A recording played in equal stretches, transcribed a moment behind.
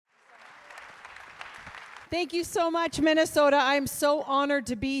Thank you so much, Minnesota. I'm so honored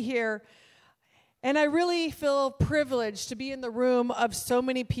to be here. And I really feel privileged to be in the room of so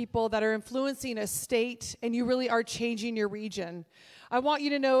many people that are influencing a state, and you really are changing your region. I want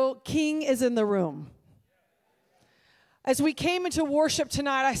you to know King is in the room. As we came into worship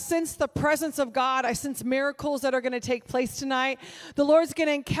tonight, I sense the presence of God. I sense miracles that are going to take place tonight. The Lord's going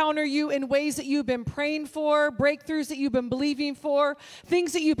to encounter you in ways that you've been praying for, breakthroughs that you've been believing for,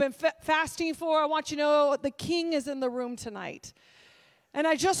 things that you've been fasting for. I want you to know the King is in the room tonight. And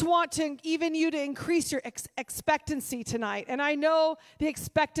I just want to even you to increase your expectancy tonight. And I know the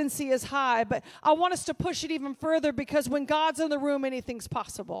expectancy is high, but I want us to push it even further because when God's in the room, anything's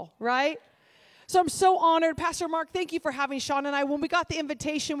possible, right? So I'm so honored. Pastor Mark, thank you for having Sean and I. When we got the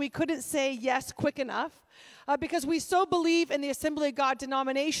invitation, we couldn't say yes quick enough because we so believe in the Assembly of God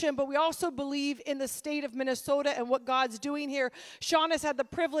denomination, but we also believe in the state of Minnesota and what God's doing here. Sean has had the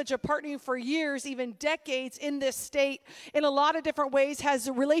privilege of partnering for years, even decades in this state in a lot of different ways, has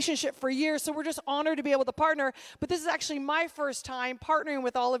a relationship for years. So we're just honored to be able to partner. But this is actually my first time partnering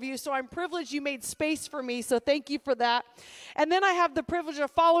with all of you. So I'm privileged you made space for me. So thank you for that. And then I have the privilege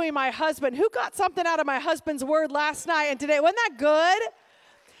of following my husband. Who got something out of my husband's word last night and today? Wasn't that good?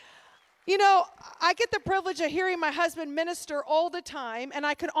 You know, I get the privilege of hearing my husband minister all the time, and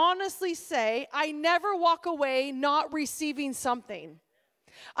I can honestly say I never walk away not receiving something.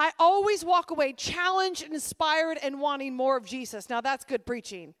 I always walk away challenged, inspired, and wanting more of Jesus. Now, that's good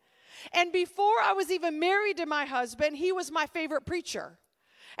preaching. And before I was even married to my husband, he was my favorite preacher.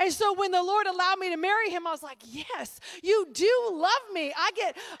 And so when the Lord allowed me to marry him, I was like, yes, you do love me. I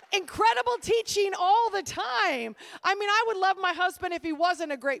get incredible teaching all the time. I mean, I would love my husband if he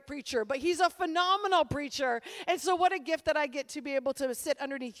wasn't a great preacher, but he's a phenomenal preacher. And so what a gift that I get to be able to sit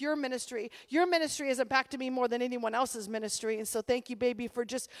underneath your ministry. Your ministry has impacted me more than anyone else's ministry. And so thank you, baby, for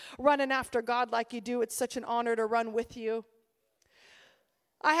just running after God like you do. It's such an honor to run with you.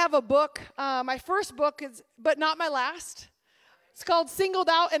 I have a book. My first book is, but not my last. It's called Singled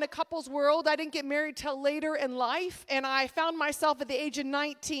Out in a Couple's World. I didn't get married till later in life, and I found myself at the age of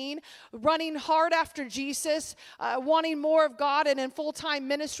 19 running hard after Jesus, wanting more of God and in full-time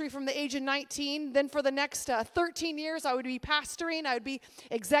ministry from the age of 19. Then for the next 13 years, I would be pastoring. I would be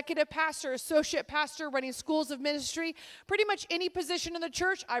executive pastor, associate pastor, running schools of ministry. Pretty much any position in the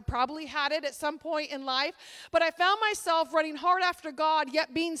church, I probably had it at some point in life. But I found myself running hard after God,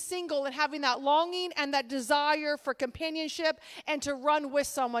 yet being single and having that longing and that desire for companionship and to run with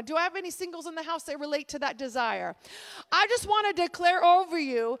someone. Do I have any singles in the house that relate to that desire? I just want to declare over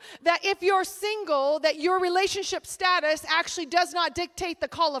you that if you're single, that your relationship status actually does not dictate the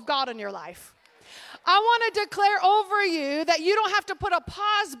call of God in your life. I want to declare over you that you don't have to put a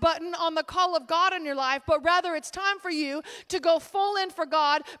pause button on the call of God in your life, but rather it's time for you to go full in for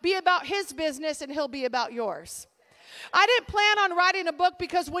God, be about His business, and He'll be about yours. I didn't plan on writing a book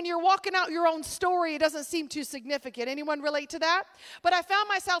because when you're walking out your own story, it doesn't seem too significant. Anyone relate to that? But I found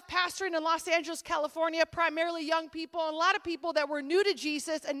myself pastoring in Los Angeles, California, primarily young people, and a lot of people that were new to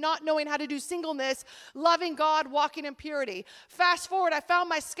Jesus and not knowing how to do singleness, loving God, walking in purity. Fast forward, I found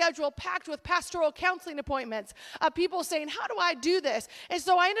my schedule packed with pastoral counseling appointments, people saying, how do I do this? And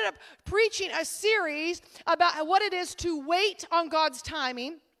so I ended up preaching a series about what it is to wait on God's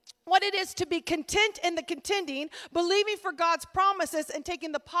timing, what it is to be content in the contending, believing for God's promises, and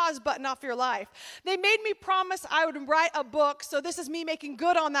taking the pause button off your life. They made me promise I would write a book, so this is me making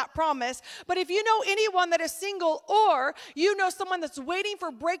good on that promise. But if you know anyone that is single, or you know someone that's waiting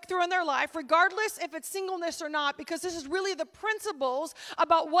for breakthrough in their life, regardless if it's singleness or not, because this is really the principles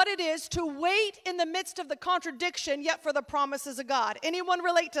about what it is to wait in the midst of the contradiction, yet for the promises of God. Anyone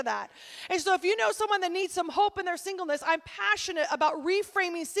relate to that? And so if you know someone that needs some hope in their singleness, I'm passionate about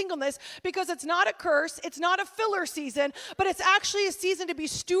reframing singleness, because it's not a curse, it's not a filler season, but it's actually a season to be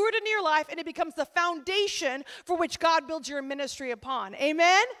stewarded in your life, and it becomes the foundation for which God builds your ministry upon.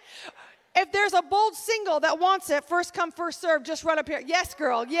 Amen? If there's a bold single that wants it, first come, first serve, just run up here. Yes,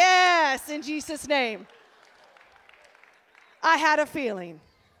 girl. Yes, in Jesus' name. I had a feeling.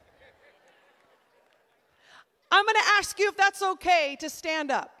 I'm going to ask you if that's okay to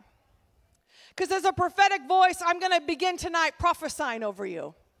stand up. Because as a prophetic voice, I'm going to begin tonight prophesying over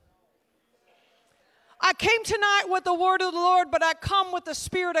you. I came tonight with the word of the Lord, but I come with the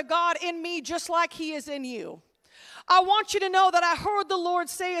Spirit of God in me just like He is in you. I want you to know that I heard the Lord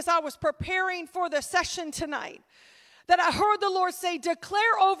say as I was preparing for the session tonight, that I heard the Lord say,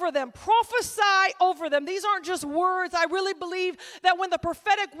 declare over them, prophesy over them. These aren't just words. I really believe that when the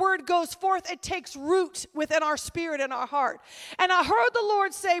prophetic word goes forth, it takes root within our spirit and our heart. And I heard the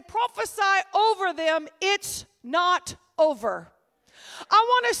Lord say, prophesy over them, it's not over. I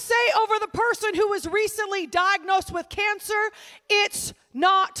want to say over the person who was recently diagnosed with cancer, it's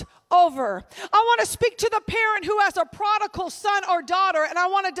not over. I want to speak to the parent who has a prodigal son or daughter, and I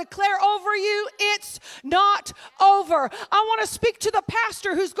want to declare over you, it's not over. I want to speak to the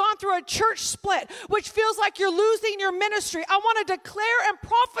pastor who's gone through a church split, which feels like you're losing your ministry. I want to declare and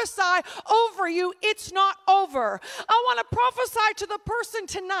prophesy over you, it's not over. I want to prophesy to the person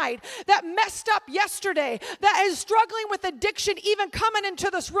tonight that messed up yesterday, that is struggling with addiction, even coming into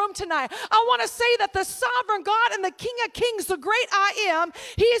this room tonight. I want to say that the sovereign God and the King of Kings, the great I am,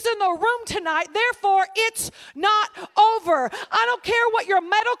 he is in the room tonight. Therefore, it's not over. I don't care what your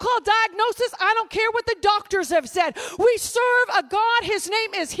medical diagnosis, I don't care what the doctors have said. We serve a God. His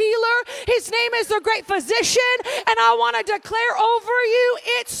name is Healer. His name is the Great Physician. And I want to declare over you,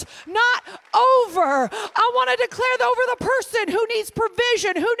 it's not over. I want to declare over the person who needs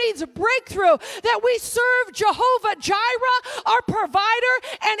provision, who needs breakthrough, that we serve Jehovah Jireh, our provider,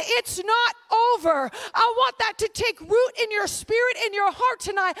 and it's not over. I want that to take root in your spirit, in your heart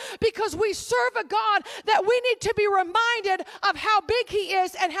tonight, because we serve a God that we need to be reminded of how big he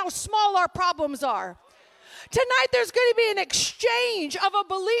is and how small our problems are. Tonight there's going to be an exchange of a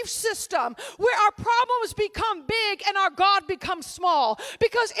belief system where our problems become big and our God becomes small.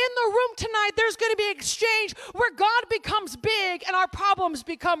 Because in the room tonight there's going to be an exchange where God becomes big and our problems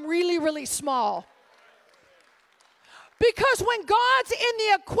become really, really small. Because when God's in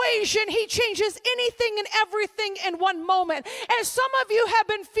the equation, he changes anything and everything in one moment. And some of you have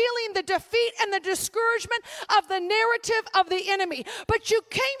been feeling the defeat and the discouragement of the narrative of the enemy. But you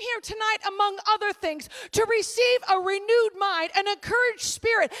came here tonight, among other things, to receive a renewed mind, an encouraged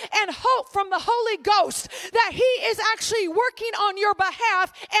spirit, and hope from the Holy Ghost that he is actually working on your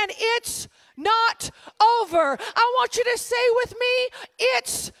behalf, and it's not over. I want you to say with me,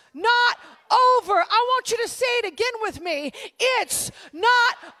 it's not over. I want you to say it again with me. It's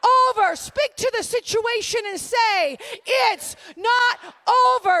not over. Speak to the situation and say, it's not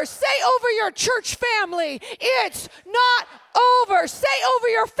over. Say over your church family, it's not over. Say over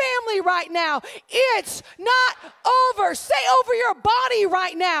your family right now, it's not over. Say over your body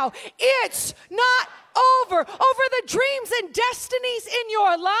right now, it's not over. Over the dreams and destinies in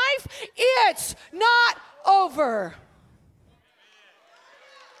your life, it's not over.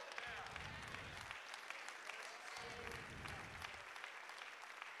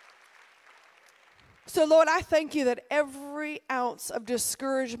 So, Lord, I thank you that every ounce of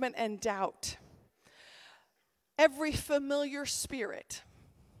discouragement and doubt, every familiar spirit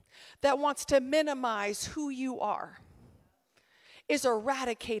that wants to minimize who you are, is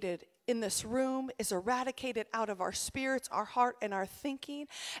eradicated in this room, is eradicated out of our spirits, our heart, and our thinking.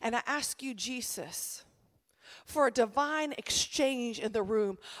 And I ask you, Jesus, for a divine exchange in the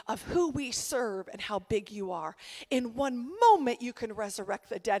room of who we serve and how big you are. In one moment, you can resurrect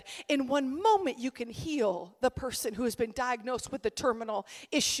the dead. In one moment, you can heal the person who has been diagnosed with the terminal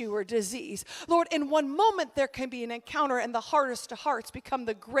issue or disease. Lord, in one moment, there can be an encounter, and the hardest of hearts become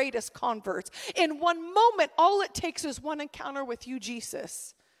the greatest converts. In one moment, all it takes is one encounter with you,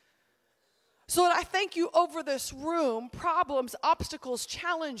 Jesus. So Lord, I thank you over this room, problems, obstacles,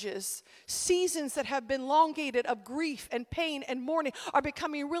 challenges, seasons that have been elongated of grief and pain and mourning are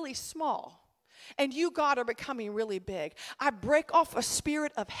becoming really small. And you, God, are becoming really big. I break off a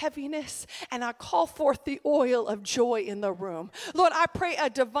spirit of heaviness and I call forth the oil of joy in the room. Lord, I pray a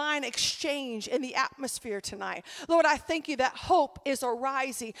divine exchange in the atmosphere tonight. Lord, I thank you that hope is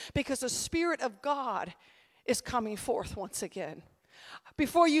arising because the Spirit of God is coming forth once again.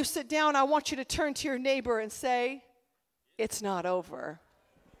 Before you sit down, I want you to turn to your neighbor and say, it's not over.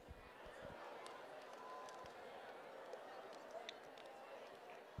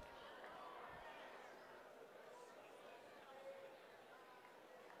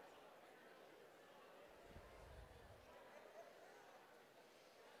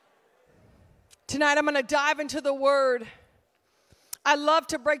 Tonight I'm going to dive into the Word. I love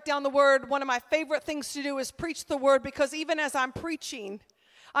to break down the Word. One of my favorite things to do is preach the Word, because even as I'm preaching,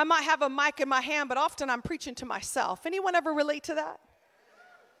 I might have a mic in my hand, but often I'm preaching to myself. Anyone ever relate to that?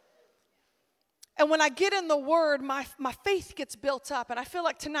 And when I get in the Word, my faith gets built up. And I feel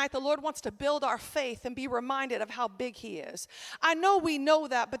like tonight the Lord wants to build our faith and be reminded of how big He is. I know we know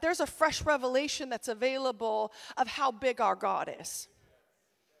that, but there's a fresh revelation that's available of how big our God is.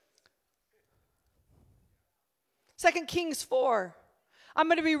 2 Kings 4. I'm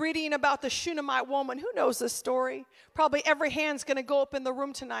going to be reading about the Shunammite woman. Who knows this story? Probably every hand's going to go up in the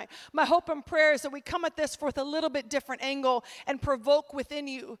room tonight. My hope and prayer is that we come at this with a little bit different angle and provoke within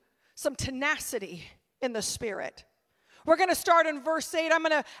you some tenacity in the Spirit. We're going to start in verse 8. I'm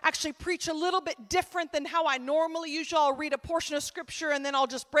going to actually preach a little bit different than how I normally usually. I'll read a portion of scripture and then I'll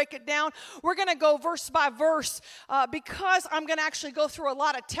just break it down. We're going to go verse by verse because I'm going to actually go through a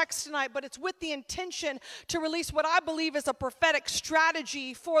lot of text tonight, but it's with the intention to release what I believe is a prophetic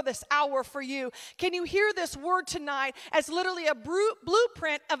strategy for this hour for you. Can you hear this word tonight as literally a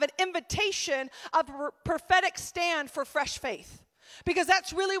blueprint of an invitation of a prophetic stand for fresh faith? Because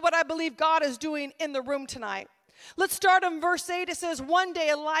that's really what I believe God is doing in the room tonight. Let's start in verse 8. It says, one day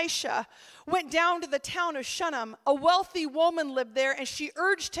Elisha went down to the town of Shunem. A wealthy woman lived there, and she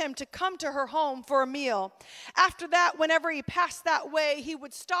urged him to come to her home for a meal. After that, whenever he passed that way, he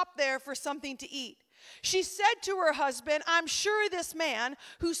would stop there for something to eat. She said to her husband, I'm sure this man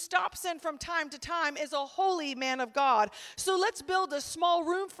who stops in from time to time is a holy man of God. So let's build a small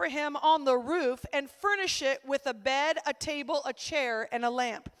room for him on the roof and furnish it with a bed, a table, a chair, and a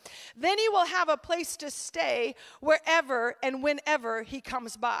lamp. Then he will have a place to stay wherever and whenever he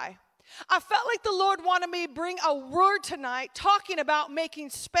comes by. I felt like the Lord wanted me to bring a word tonight talking about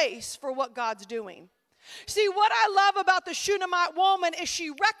making space for what God's doing. See, what I love about the Shunammite woman is she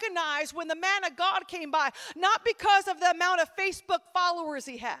recognized when the man of God came by, not because of the amount of Facebook followers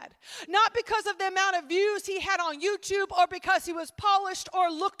he had, not because of the amount of views he had on YouTube, or because he was polished or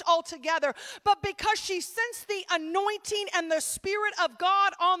looked all together, but because she sensed the anointing and the Spirit of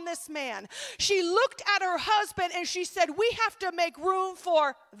God on this man. She looked at her husband and she said, we have to make room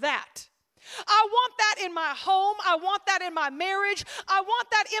for that. I want that in my home. I want that in my marriage. I want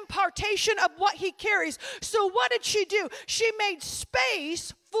that impartation of what he carries. So what did she do? She made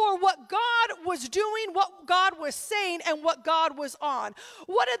space for what God was doing, what God was saying, and what God was on.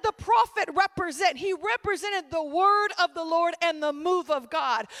 What did the prophet represent? He represented the word of the Lord and the move of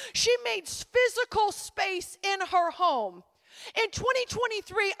God. She made physical space in her home. In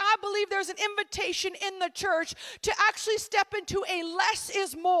 2023, I believe there's an invitation in the church to actually step into a less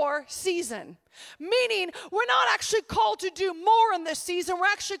is more season. Meaning, we're not actually called to do more in this season. We're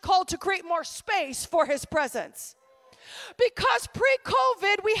actually called to create more space for his presence. Because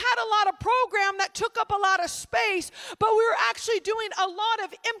pre-COVID, we had a lot of program that took up a lot of space, but we were actually doing a lot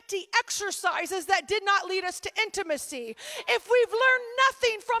of empty exercises that did not lead us to intimacy. If we've learned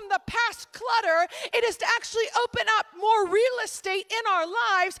nothing from the past clutter, it is to actually open up more real estate in our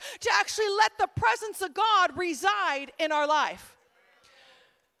lives to actually let the presence of God reside in our life.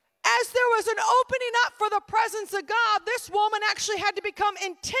 As there was an opening up for the presence of God, this woman actually had to become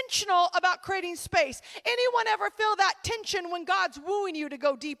intentional about creating space. Anyone ever feel that tension when God's wooing you to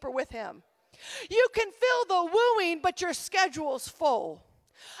go deeper with him? You can feel the wooing, but your schedule's full.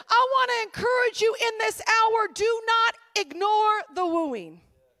 I want to encourage you in this hour, do not ignore the wooing.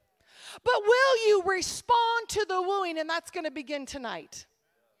 But will you respond to the wooing? And that's going to begin tonight.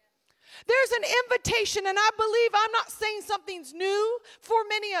 There's an invitation, and I believe I'm not saying something's new for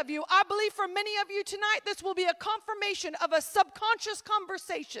many of you. I believe for many of you tonight, this will be a confirmation of a subconscious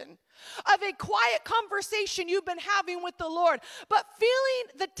conversation, of a quiet conversation you've been having with the Lord, but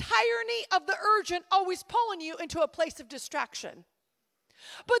feeling the tyranny of the urgent always pulling you into a place of distraction.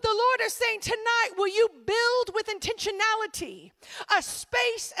 But the Lord is saying tonight, will you build with intentionality a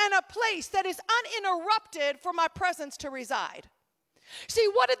space and a place that is uninterrupted for my presence to reside? See,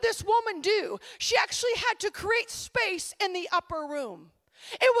 what did this woman do? She actually had to create space in the upper room.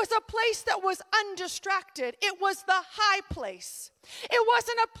 It was a place that was undistracted. It was the high place. It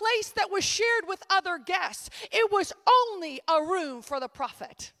wasn't a place that was shared with other guests. It was only a room for the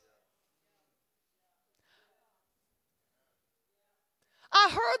prophet. I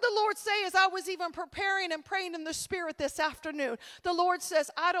heard the Lord say, as I was even preparing and praying in the Spirit this afternoon, the Lord says,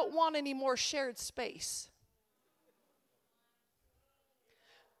 I don't want any more shared space.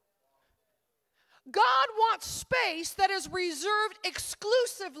 God wants space that is reserved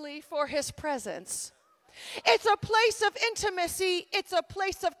exclusively for his presence. It's a place of intimacy. It's a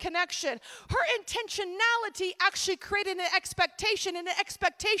place of connection. Her intentionality actually created an expectation, and an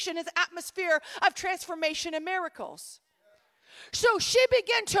expectation is an atmosphere of transformation and miracles. So she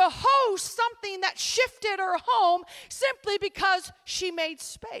began to host something that shifted her home simply because she made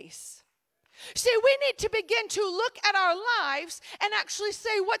space. See, we need to begin to look at our lives and actually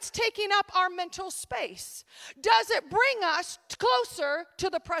say, what's taking up our mental space? Does it bring us closer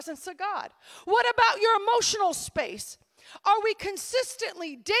to the presence of God? What about your emotional space? Are we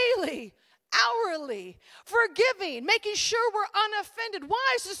consistently, daily, hourly, forgiving, making sure we're unoffended?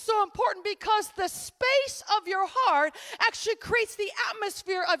 Why is this so important? Because the space of your heart actually creates the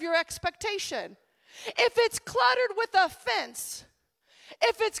atmosphere of your expectation. If it's cluttered with offense,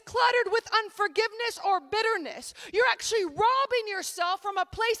 if it's cluttered with unforgiveness or bitterness, you're actually robbing yourself from a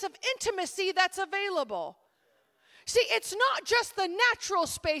place of intimacy that's available. See, it's not just the natural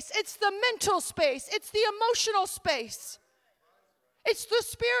space, it's the mental space, it's the emotional space, it's the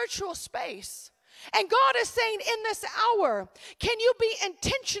spiritual space. And God is saying in this hour, can you be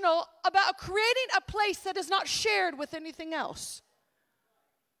intentional about creating a place that is not shared with anything else?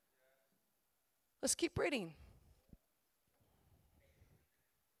 Let's keep reading.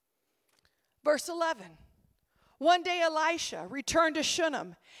 Verse 11. One day Elisha returned to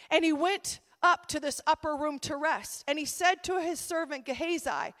Shunem, and he went up to this upper room to rest. And he said to his servant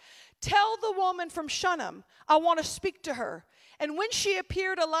Gehazi, tell the woman from Shunem, I want to speak to her. And when she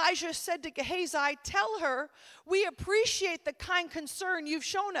appeared, Elijah said to Gehazi, tell her, we appreciate the kind concern you've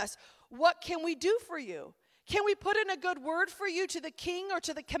shown us. What can we do for you? Can we put in a good word for you to the king or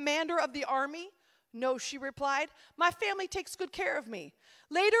to the commander of the army? No, she replied, my family takes good care of me.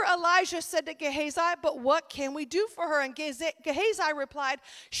 Later, Elijah said to Gehazi, but what can we do for her? And Gehazi replied,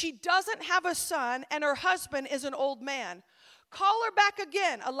 she doesn't have a son, and her husband is an old man. Call her back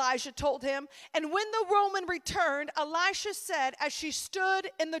again, Elijah told him. And when the woman returned, Elisha said as she stood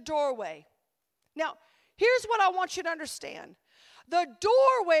in the doorway. Now, here's what I want you to understand. The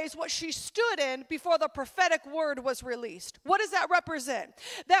doorway is what she stood in before the prophetic word was released. What does that represent?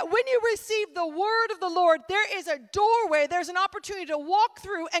 That when you receive the word of the Lord, there is a doorway, there's an opportunity to walk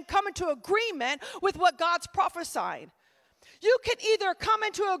through and come into agreement with what God's prophesying. You can either come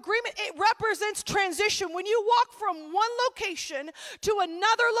into agreement. It represents transition. When you walk from one location to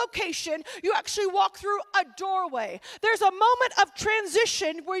another location, you actually walk through a doorway. There's a moment of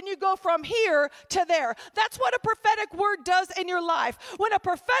transition when you go from here to there. That's what a prophetic word does in your life. When a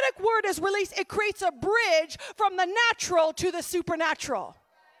prophetic word is released, it creates a bridge from the natural to the supernatural.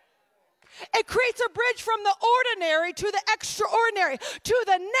 It creates a bridge from the ordinary to the extraordinary, to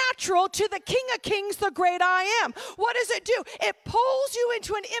the natural, to the King of Kings, the great I am. What does it do? It pulls you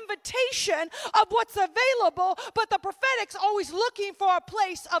into an invitation of what's available, but the prophetic's always looking for a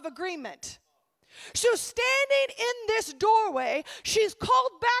place of agreement. So standing in this doorway, she's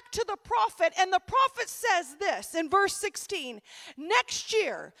called back to the prophet, and the prophet says this in verse 16, next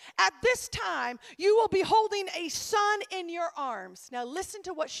year at this time you will be holding a son in your arms. Now listen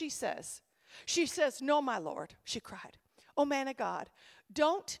to what she says. She says, no, my Lord, she cried. Oh, man of God,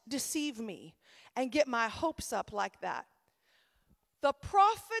 don't deceive me and get my hopes up like that. The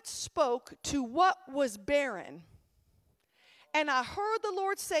prophet spoke to what was barren, and I heard the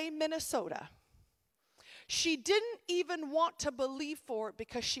Lord say Minnesota. She didn't even want to believe for it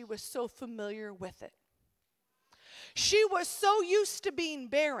because she was so familiar with it. She was so used to being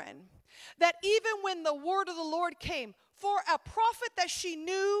barren that even when the word of the Lord came for a prophet that she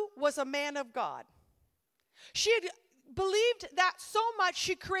knew was a man of God, she had believed that so much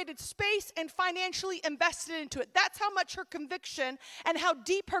she created space and financially invested into it. That's how much her conviction and how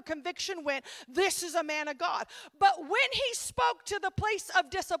deep her conviction went. This is a man of God. But when he spoke to the place of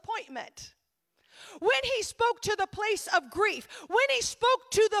disappointment, when he spoke to the place of grief, when he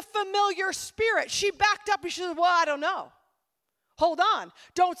spoke to the familiar spirit, she backed up and she said, well, I don't know. Hold on.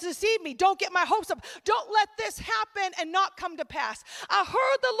 Don't deceive me. Don't get my hopes up. Don't let this happen and not come to pass. I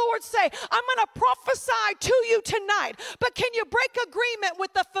heard the Lord say, I'm going to prophesy to you tonight, but can you break agreement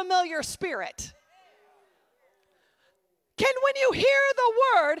with the familiar spirit? Can, when you hear the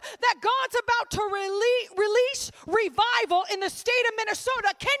word that God's about to release revival in the state of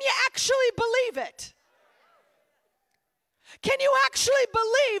Minnesota, can you actually believe it? Can you actually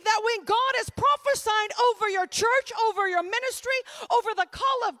believe that when God is prophesying over your church, over your ministry, over the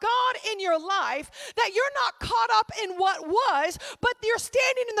call of God in your life, that you're not caught up in what was, but you're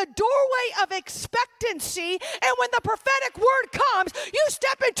standing in the doorway of expectancy, and when the prophetic word comes, you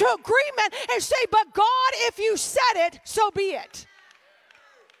step into agreement and say, but God, if you said it, so be it.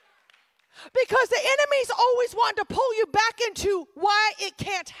 Because the enemy's always wanting to pull you back into why it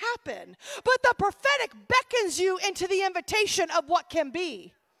can't happen. But the prophetic beckons you into the invitation of what can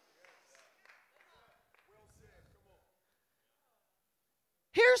be.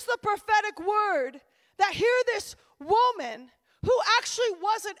 Here's the prophetic word that here this woman who actually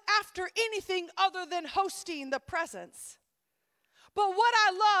wasn't after anything other than hosting the presence. But what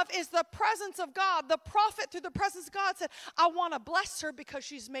I love is the presence of God. The prophet, through the presence of God, said, I want to bless her because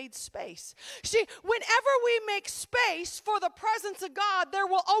she's made space. See, whenever we make space for the presence of God, there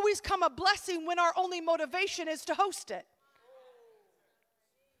will always come a blessing when our only motivation is to host it.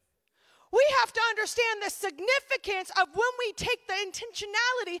 We have to understand the significance of when we take the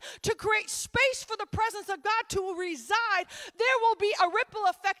intentionality to create space for the presence of God to reside, there will be a ripple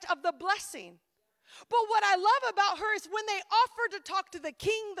effect of the blessing. But what I love about her is when they offered to talk to the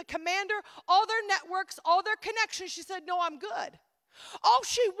king, the commander, all their networks, all their connections, she said, no, I'm good. All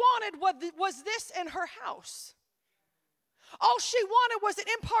she wanted was this in her house. All she wanted was an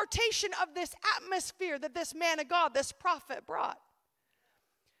impartation of this atmosphere that this man of God, this prophet, brought.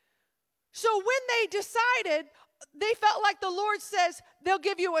 So when they decided, they felt like the Lord says, they'll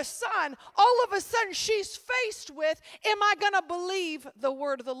give you a son. All of a sudden, she's faced with, am I going to believe the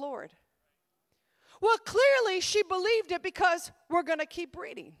word of the Lord? Well, clearly, she believed it because we're going to keep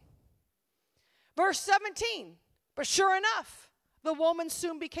reading. Verse 17, but sure enough, the woman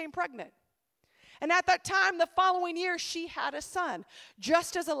soon became pregnant. And at that time, the following year, she had a son,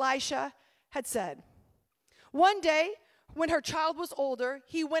 just as Elisha had said. One day, when her child was older,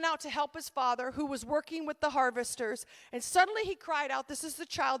 he went out to help his father, who was working with the harvesters, and suddenly he cried out, this is the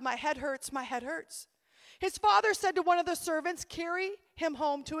child, my head hurts, my head hurts. His father said to one of the servants, carry him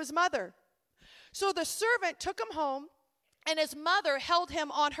home to his mother. So the servant took him home, and his mother held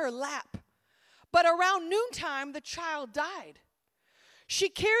him on her lap. But around noontime, the child died. She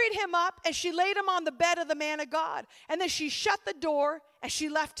carried him up, and she laid him on the bed of the man of God, and then she shut the door, and she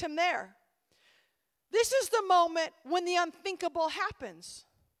left him there. This is the moment when the unthinkable happens.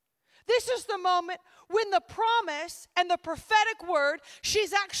 This is the moment when the promise and the prophetic word,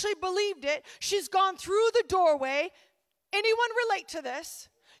 she's actually believed it. She's gone through the doorway. Anyone relate to this?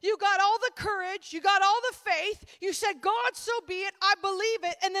 You got all the courage. You got all the faith. You said, God, so be it. I believe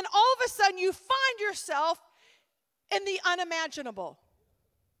it. And then all of a sudden you find yourself in the unimaginable.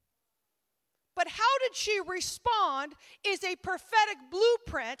 But how did she respond is a prophetic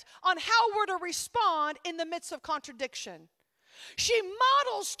blueprint on how we're to respond in the midst of contradiction. She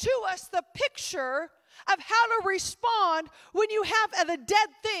models to us the picture of how to respond when you have a dead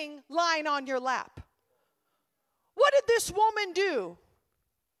thing lying on your lap. What did this woman do?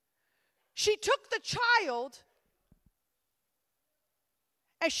 She took the child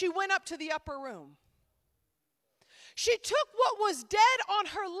and she went up to the upper room. She took what was dead on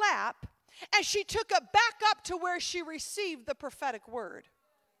her lap and she took it back up to where she received the prophetic word.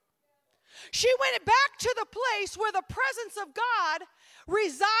 She went back to the place where the presence of God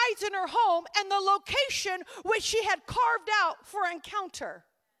resides in her home and the location which she had carved out for encounter.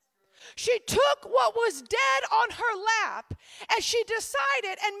 She took what was dead on her lap and she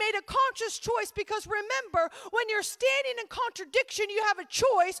decided and made a conscious choice, because remember, when you're standing in contradiction, you have a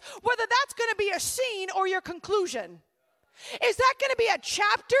choice whether that's going to be a scene or your conclusion. Is that going to be a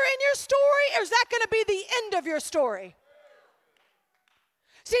chapter in your story, or is that going to be the end of your story?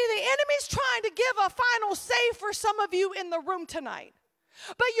 See, the enemy's trying to give a final say for some of you in the room tonight.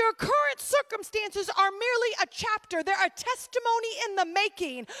 But your current circumstances are merely a chapter. They're a testimony in the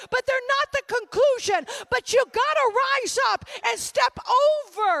making, but they're not the conclusion. But you got to rise up and step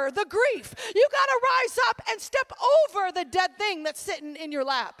over the grief. You got to rise up and step over the dead thing that's sitting in your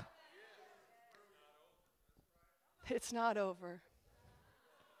lap. It's not over.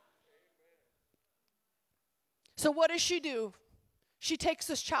 So what does she do? She takes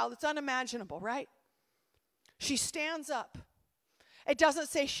this child. It's unimaginable, right? She stands up. It doesn't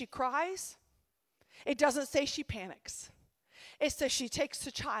say she cries. It doesn't say she panics. It says she takes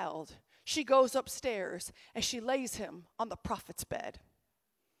the child. She goes upstairs and she lays him on the prophet's bed.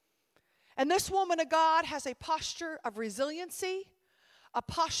 And this woman of God has a posture of resiliency, a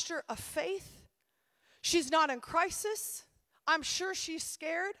posture of faith. She's not in crisis. I'm sure she's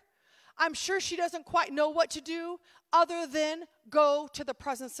scared. I'm sure she doesn't quite know what to do other than go to the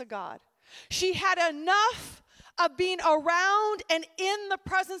presence of God. She had enough of being around and in the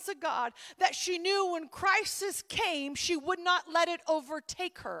presence of God that she knew when crisis came, she would not let it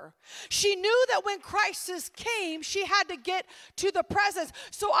overtake her. She knew that when crisis came, she had to get to the presence.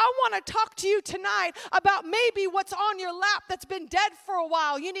 So I want to talk to you tonight about maybe what's on your lap that's been dead for a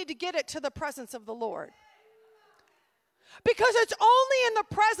while. You need to get it to the presence of the Lord. Because it's only in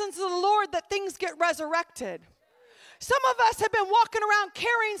the presence of the Lord that things get resurrected. Some of us have been walking around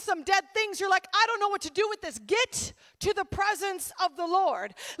carrying some dead things. You're like, I don't know what to do with this. Get to the presence of the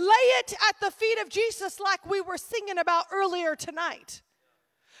Lord. Lay it at the feet of Jesus like we were singing about earlier tonight.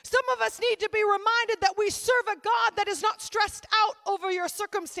 Some of us need to be reminded that we serve a God that is not stressed out over your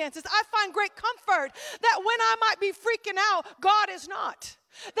circumstances. I find great comfort that when I might be freaking out, God is not.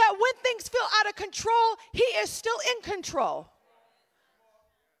 That when things feel out of control, He is still in control.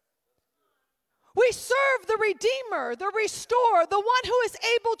 We serve the Redeemer, the Restorer, the one who is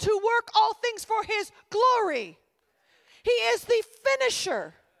able to work all things for His glory. He is the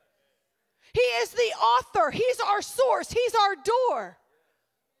finisher. He is the author. He's our source. He's our door.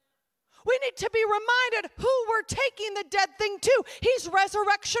 We need to be reminded who we're taking the dead thing to. He's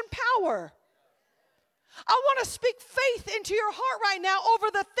resurrection power. I want to speak faith into your heart right now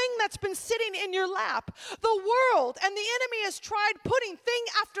over the thing that's been sitting in your lap. The world and the enemy has tried putting thing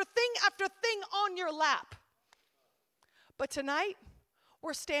after thing after thing on your lap. But tonight,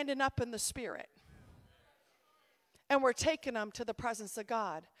 we're standing up in the Spirit. And we're taking them to the presence of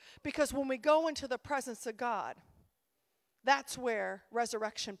God. Because when we go into the presence of God, that's where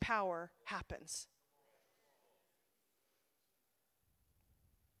resurrection power happens.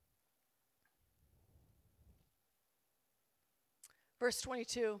 Verse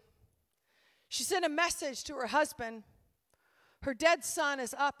 22. She sent a message to her husband. Her dead son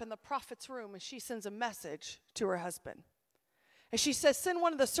is up in the prophet's room, and she sends a message to her husband. And she says, send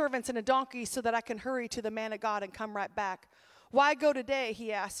one of the servants in a donkey so that I can hurry to the man of God and come right back. Why go today,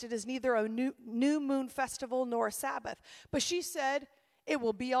 he asked. It is neither a new moon festival nor a Sabbath. But she said, it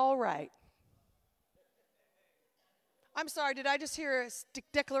will be all right. I'm sorry, did I just hear a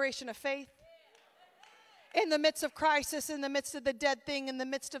declaration of faith? In the midst of crisis, in the midst of the dead thing, in the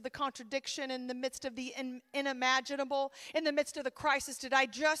midst of the contradiction, in the midst of the unimaginable, in the midst of the crisis, did I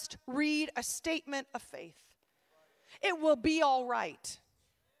just read a statement of faith? It will be all right.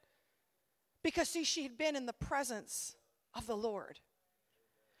 Because, see, she had been in the presence of the Lord.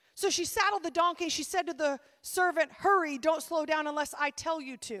 So she saddled the donkey. She said to the servant, hurry, don't slow down unless I tell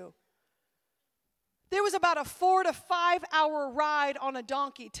you to. There was about a 4 to 5 hour ride on a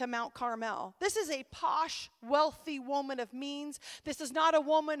donkey to Mount Carmel. This is a posh, wealthy woman of means. This is not a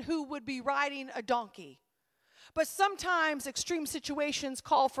woman who would be riding a donkey. But sometimes extreme situations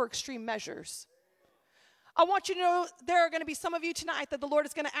call for extreme measures. I want you to know there are going to be some of you tonight that the Lord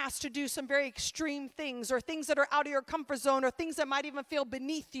is going to ask to do some very extreme things, or things that are out of your comfort zone, or things that might even feel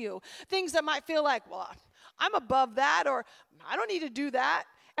beneath you. Things that might feel like, well, I'm above that, or I don't need to do that.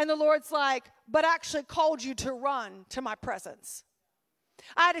 And the Lord's like, but I actually called you to run to my presence.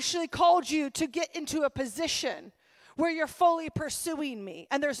 I actually called you to get into a position where you're fully pursuing me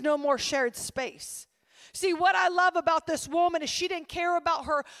and there's no more shared space. See, what I love about this woman is she didn't care about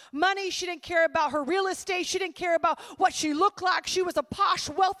her money. She didn't care about her real estate. She didn't care about what she looked like. She was a posh,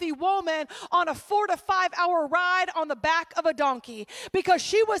 wealthy woman on a 4 to 5 hour ride on the back of a donkey because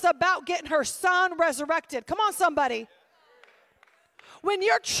she was about getting her son resurrected. Come on, somebody. When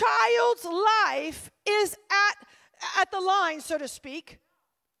your child's life is at the line, so to speak,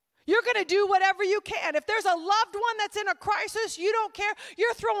 you're going to do whatever you can. If there's a loved one that's in a crisis, you don't care.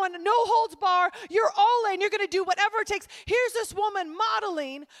 You're throwing no holds bar. You're all in. You're going to do whatever it takes. Here's this woman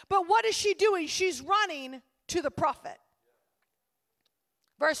modeling, but what is she doing? She's running to the prophet.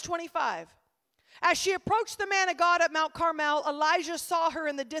 Verse 25. As she approached the man of God at Mount Carmel, Elijah saw her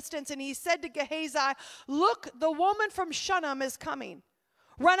in the distance, and he said to Gehazi, look, the woman from Shunem is coming.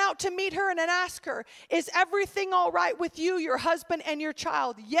 Run out to meet her and ask her, is everything all right with you, your husband, and your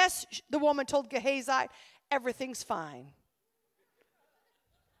child? Yes, the woman told Gehazi, everything's fine.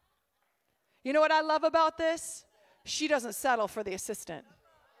 You know what I love about this? She doesn't settle for the assistant.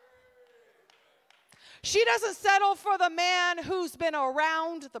 She doesn't settle for the man who's been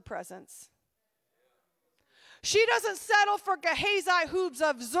around the presence. She doesn't settle for Gehazi who's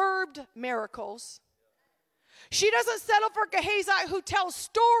observed miracles. She doesn't settle for Gehazi who tells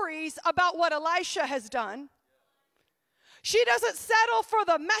stories about what Elisha has done. She doesn't settle for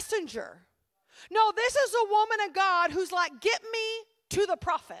the messenger. No, this is a woman of God who's like, get me to the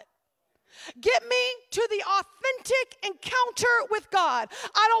prophet. Get me to the authentic encounter with God.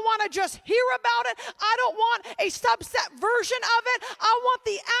 I don't want to just hear about it. I don't want a subset version of it. I want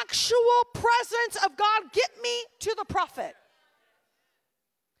the actual presence of God. Get me to the prophet.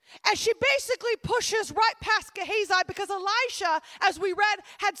 And she basically pushes right past Gehazi because Elisha, as we read,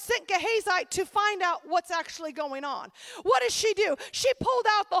 had sent Gehazi to find out what's actually going on. What does she do? She pulled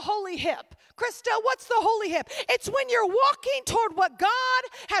out the holy hip. Krista, what's the holy hip? It's when you're walking toward what God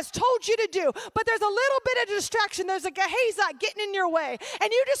has told you to do, but there's a little bit of distraction. There's a Gehazi getting in your way,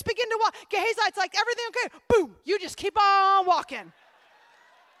 and you just begin to walk. Gehazi, it's like everything okay. Boom, you just keep on walking.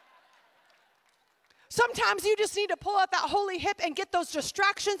 Sometimes you just need to pull out that holy hip and get those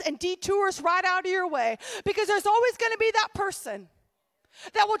distractions and detours right out of your way, because there's always going to be that person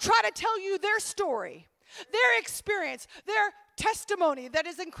that will try to tell you their story, their experience, their testimony that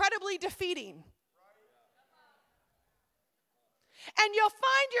is incredibly defeating. And you'll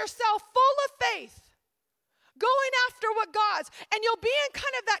find yourself full of faith, going after what God's, and you'll be in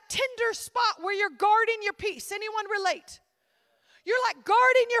kind of that tender spot where you're guarding your peace. Anyone relate? You're like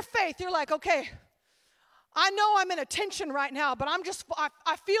guarding your faith. You're like, okay, I know I'm in a tension right now, but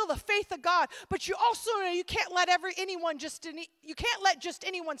I feel the faith of God. But you also know you can't let anyone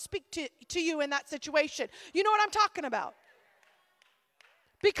speak to you in that situation. You know what I'm talking about?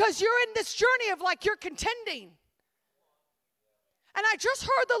 Because you're in this journey of like you're contending. And I just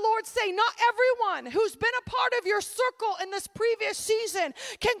heard the Lord say, not everyone who's been a part of your circle in this previous season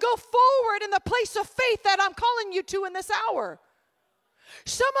can go forward in the place of faith that I'm calling you to in this hour.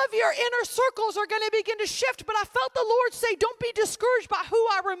 Some of your inner circles are going to begin to shift, but I felt the Lord say, don't be discouraged by who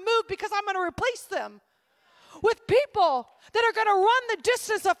I removed, because I'm going to replace them with people that are going to run the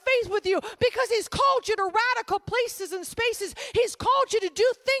distance of faith with you, because He's called you to radical places and spaces. He's called you to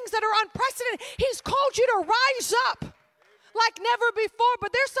do things that are unprecedented. He's called you to rise up like never before.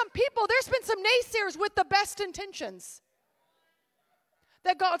 But there's some people, there's been some naysayers with the best intentions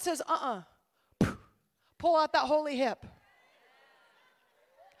that God says, pull out that holy hip.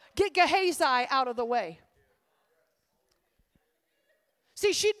 Get Gehazi out of the way.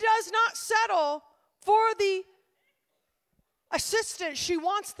 See, she does not settle for the assistant. She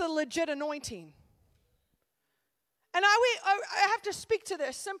wants the legit anointing. And I have to speak to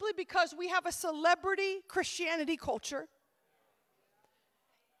this simply because we have a celebrity Christianity culture.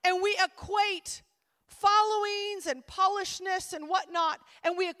 And we equate followings and polishedness and whatnot,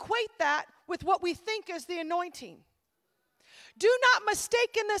 and we equate that with what we think is the anointing. Do not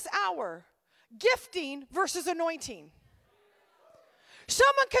mistake in this hour gifting versus anointing.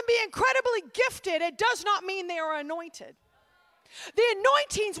 Someone can be incredibly gifted. It does not mean they are anointed. The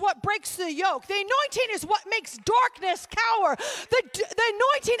anointing is what breaks the yoke. The anointing is what makes darkness cower. The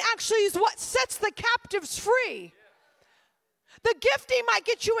anointing actually is what sets the captives free. The gifting might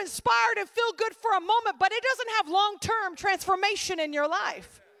get you inspired and feel good for a moment, but it doesn't have long-term transformation in your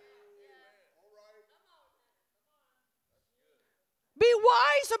life. Be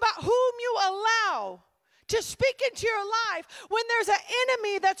wise about whom you allow to speak into your life when there's an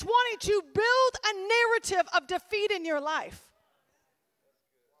enemy that's wanting to build a narrative of defeat in your life.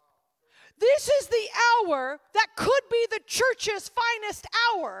 This is the hour that could be the church's finest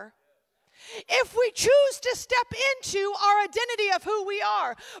hour if we choose to step into our identity of who we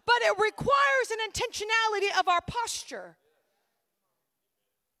are. But it requires an intentionality of our posture.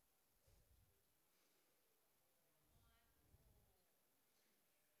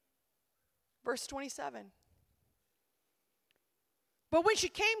 Verse 27. But when she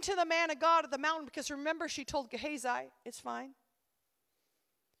came to the man of God at the mountain, because remember she told Gehazi, it's fine.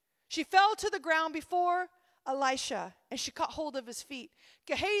 She fell to the ground before Elisha, and she caught hold of his feet.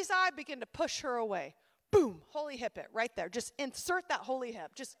 Gehazi began to push her away. Boom, holy hip it right there. Just insert that holy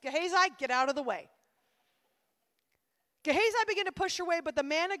hip. Just Gehazi, get out of the way. Gehazi began to push her away, but the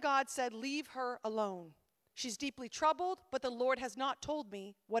man of God said, leave her alone. She's deeply troubled, but the Lord has not told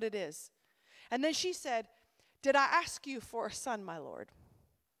me what it is. And then she said, did I ask you for a son, my Lord?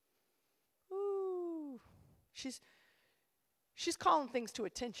 Ooh, she's calling things to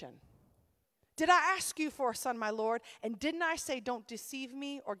attention. Did I ask you for a son, my Lord? And didn't I say, don't deceive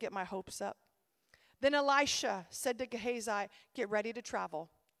me or get my hopes up? Then Elisha said to Gehazi, get ready to travel.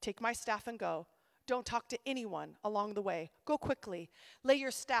 Take my staff and go. Don't talk to anyone along the way. Go quickly. Lay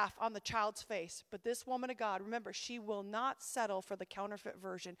your staff on the child's face. But this woman of God, remember, she will not settle for the counterfeit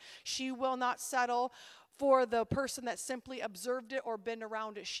version. She will not settle for the person that simply observed it or been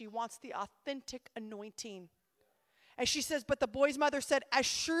around it. She wants the authentic anointing. And she says, but the boy's mother said, as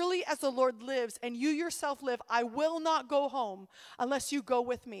surely as the Lord lives and you yourself live, I will not go home unless you go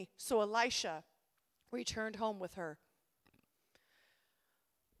with me. So Elisha returned home with her.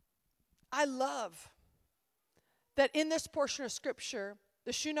 I love that in this portion of Scripture,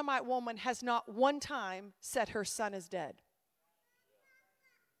 the Shunammite woman has not one time said her son is dead.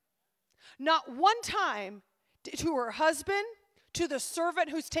 Not one time to her husband, to the servant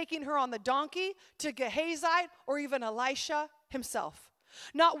who's taking her on the donkey, to Gehazi, or even Elisha himself.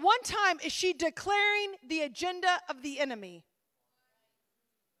 Not one time is she declaring the agenda of the enemy.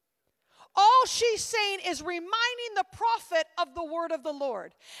 All she's saying is reminding the prophet of the word of the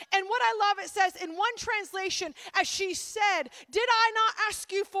Lord. And what I love, it says in one translation, as she said, did I ask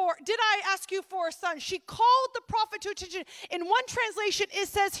you for a son? She called the prophet to attention. In one translation, it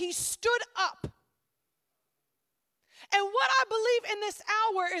says he stood up. And what I believe in this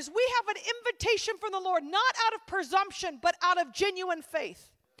hour is we have an invitation from the Lord, not out of presumption, but out of genuine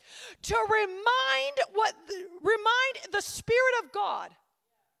faith, to remind the Spirit of God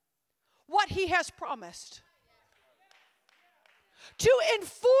what He has promised. To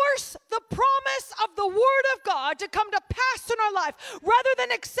enforce the promise of the Word of God to come to pass in our life, rather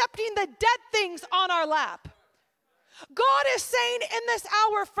than accepting the dead things on our lap. God is saying in this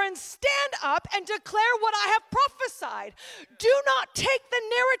hour, friends, stand up and declare what I have prophesied. Do not take the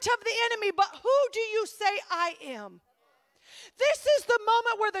narrative of the enemy, but who do you say I am? This is the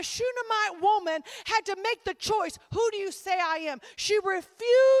moment where the Shunammite woman had to make the choice. Who do you say I am? She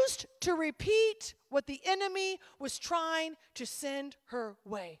refused to repeat what the enemy was trying to send her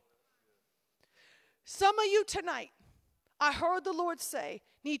way. Some of you tonight, I heard the Lord say,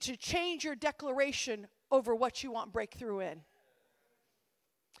 need to change your declaration over what you want breakthrough in.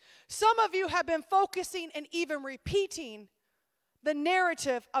 Some of you have been focusing and even repeating the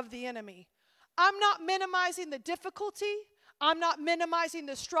narrative of the enemy. I'm not minimizing the difficulty. I'm not minimizing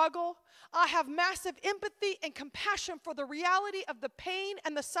the struggle. I have massive empathy and compassion for the reality of the pain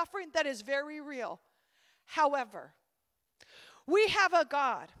and the suffering that is very real. However, we have a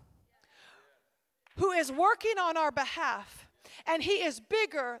God who is working on our behalf, and he is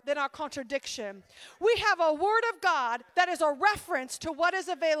bigger than our contradiction. We have a word of God that is a reference to what is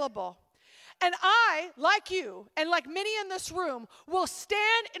available. And I, like you, and like many in this room, will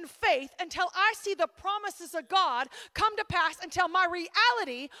stand in faith until I see the promises of God come to pass, until my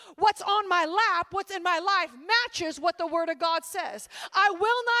reality, what's on my lap, what's in my life, matches what the Word of God says. I will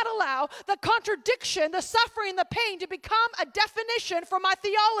not allow the contradiction, the suffering, the pain to become a definition for my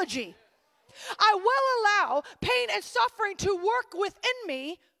theology. I will allow pain and suffering to work within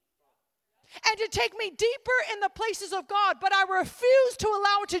me and to take me deeper in the places of God, but I refuse to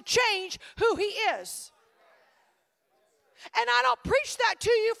allow it to change who he is. And I don't preach that to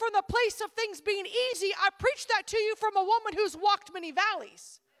you from the place of things being easy. I preach that to you from a woman who's walked many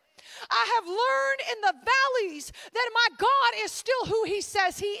valleys. I have learned in the valleys that my God is still who he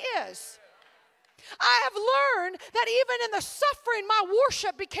says he is. I have learned that even in the suffering, my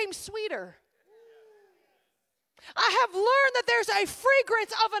worship became sweeter. I have learned that there's a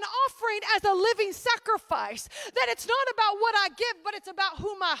fragrance of an offering as a living sacrifice, that it's not about what I give, but it's about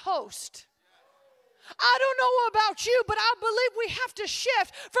whom I host. I don't know about you, but I believe we have to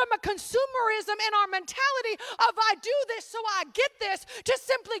shift from a consumerism in our mentality of I do this so I get this, to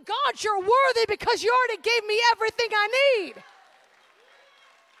simply, God, you're worthy because you already gave me everything I need.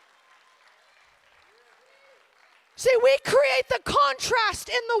 See, we create the contrast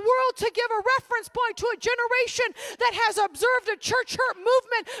in the world to give a reference point to a generation that has observed a church hurt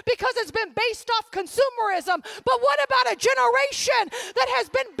movement because it's been based off consumerism. But what about a generation that has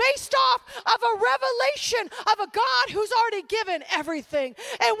been based off of a revelation of a God who's already given everything?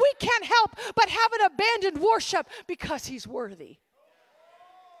 And we can't help but have an abandoned worship because he's worthy.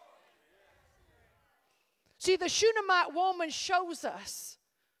 See, the Shunammite woman shows us,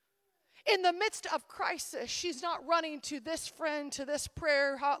 in the midst of crisis, she's not running to this friend, to this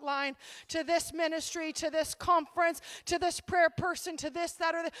prayer hotline, to this ministry, to this conference, to this prayer person, to this,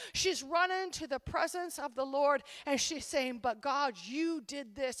 that, or that. She's running to the presence of the Lord, and she's saying, but God, you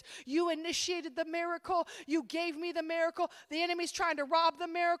did this. You initiated the miracle. You gave me the miracle. The enemy's trying to rob the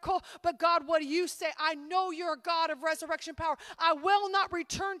miracle, but God, what do you say? I know you're a God of resurrection power. I will not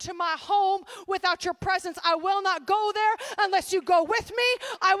return to my home without your presence. I will not go there unless you go with me.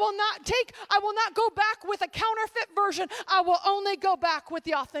 I will not go back with a counterfeit version. I will only go back with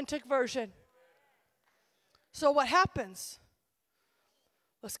the authentic version. So what happens?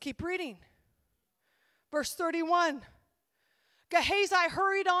 Let's keep reading. Verse 31. Gehazi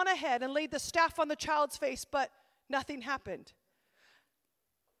hurried on ahead and laid the staff on the child's face, but nothing happened.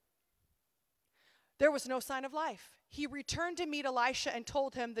 There was no sign of life. He returned to meet Elisha and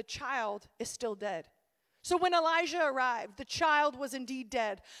told him the child is still dead. So when Elijah arrived, the child was indeed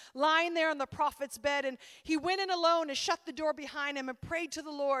dead, lying there on the prophet's bed. And he went in alone and shut the door behind him and prayed to the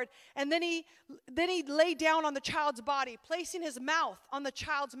Lord. And then he lay down on the child's body, placing his mouth on the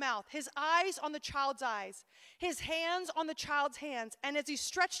child's mouth, his eyes on the child's eyes, his hands on the child's hands. And as he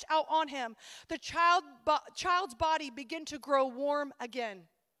stretched out on him, the child's body began to grow warm again.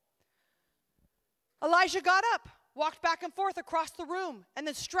 Elijah got up, walked back and forth across the room, and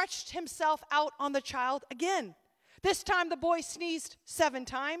then stretched himself out on the child again. This time the boy sneezed 7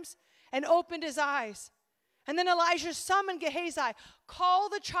 times and opened his eyes. And then Elijah summoned Gehazi. Call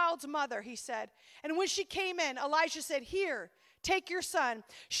the child's mother, he said. And when she came in, Elijah said, here, take your son.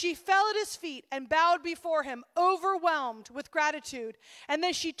 She fell at his feet and bowed before him, overwhelmed with gratitude. And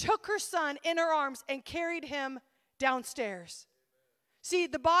then she took her son in her arms and carried him downstairs. See,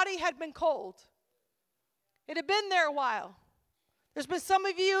 the body had been cold. It had been there a while. There's been some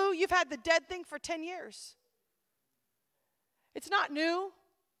of you, you've had the dead thing for 10 years. It's not new.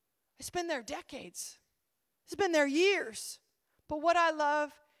 It's been there decades. It's been there years. But what I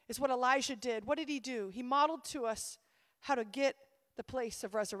love is what Elijah did. What did he do? He modeled to us how to get the place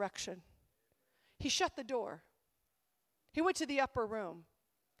of resurrection. He shut the door. He went to the upper room.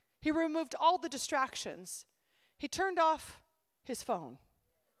 He removed all the distractions. He turned off his phone.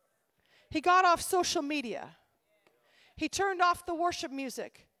 He got off social media. He turned off the worship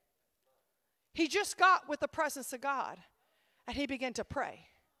music. He just got with the presence of God, and he began to pray,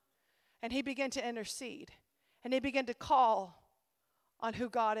 and he began to intercede, and he began to call on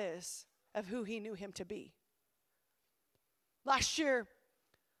who God is, of who he knew him to be. Last year,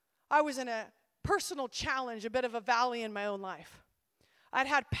 I was in a personal challenge, a bit of a valley in my own life. I'd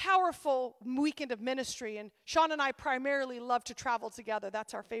had powerful weekend of ministry, and Sean and I primarily love to travel together.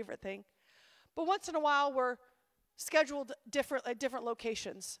 That's our favorite thing. But once in a while, we're scheduled at different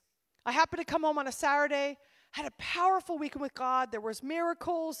locations. I happened to come home on a Saturday, had a powerful weekend with God. There was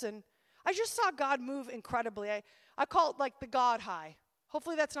miracles, and I just saw God move incredibly. I call it like the God high.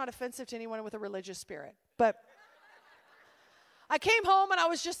 Hopefully that's not offensive to anyone with a religious spirit. But I came home, and I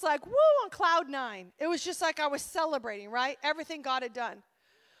was just like, woo, on cloud 9. It was just like I was celebrating, right? Everything God had done.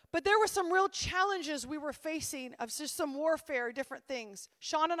 But there were some real challenges we were facing of just some warfare, different things.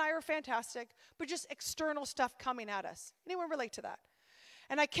 Sean and I are fantastic, but just external stuff coming at us. Anyone relate to that?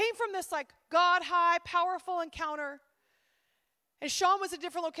 And I came from this like God high, powerful encounter. And Sean was a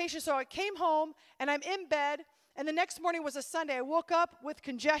different location, so I came home, and I'm in bed, and the next morning was a Sunday. I woke up with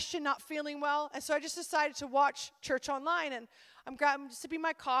congestion, not feeling well, and so I just decided to watch church online, and I'm sipping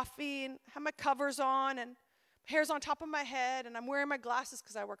my coffee and have my covers on, and hair's on top of my head, and I'm wearing my glasses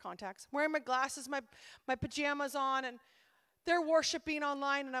because I wear contacts. I'm wearing my glasses, my pajamas on, and they're worshiping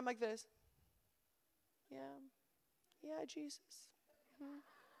online, and I'm like this. Yeah, Jesus.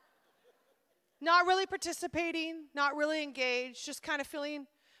 Not really participating, not really engaged, just kind of feeling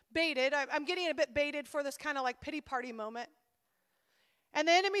baited. I'm getting a bit baited for this kind of like pity party moment. And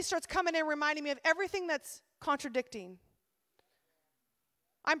the enemy starts coming in, reminding me of everything that's contradicting.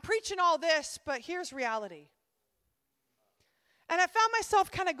 I'm preaching all this, but here's reality. And I found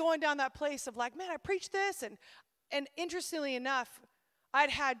myself kind of going down that place of like, man, I preached this. And interestingly enough, I'd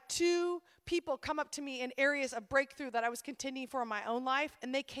had 2 people come up to me in areas of breakthrough that I was contending for in my own life.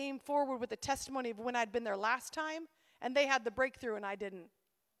 And they came forward with a testimony of when I'd been there last time. And they had the breakthrough and I didn't.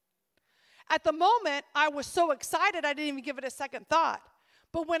 At the moment, I was so excited I didn't even give it a second thought.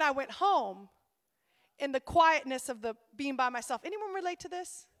 But when I went home, in the quietness of the being by myself, anyone relate to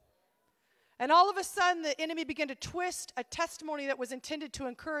this? And all of a sudden, the enemy began to twist a testimony that was intended to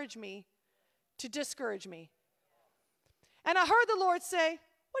encourage me to discourage me. And I heard the Lord say,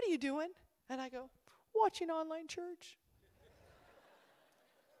 what are you doing? And I go, watching online church.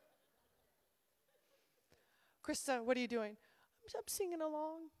 Krista, what are you doing? I'm singing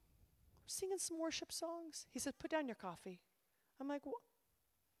along. I'm singing some worship songs. He said, put down your coffee. I'm like,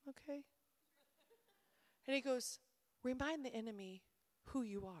 okay. And he goes, remind the enemy who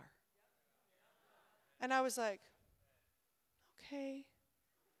you are. And I was like, okay.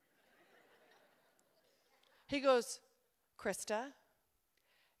 He goes, Krista,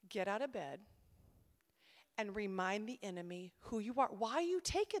 get out of bed and remind the enemy who you are. Why are you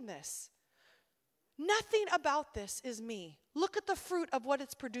taking this? Nothing about this is me. Look at the fruit of what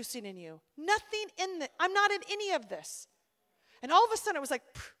it's producing in you. Nothing in it. I'm not in any of this. And all of a sudden it was like,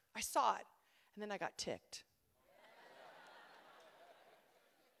 I saw it. And then I got ticked.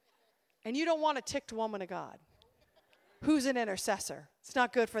 And you don't want a ticked woman of God who's an intercessor. It's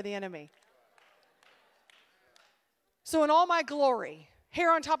not good for the enemy. So in all my glory,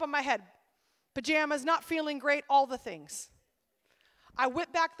 hair on top of my head, pajamas, not feeling great, all the things. I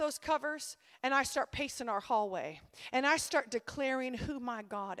whip back those covers and I start pacing our hallway. And I start declaring who my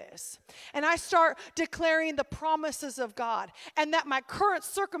God is. And I start declaring the promises of God. And that my current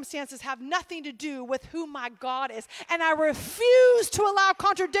circumstances have nothing to do with who my God is. And I refuse to allow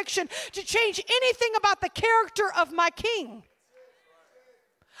contradiction to change anything about the character of my King.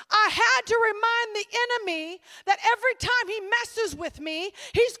 I had to remind the enemy that every time he messes with me,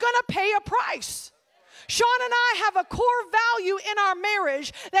 he's going to pay a price. Sean and I have a core value in our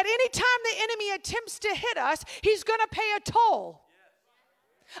marriage that anytime the enemy attempts to hit us, he's going to pay a toll.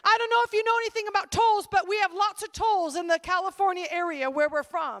 I don't know if you know anything about tolls, but we have lots of tolls in the California area where we're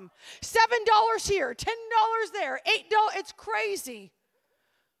from. $7 here, $10 there, $8. It's crazy.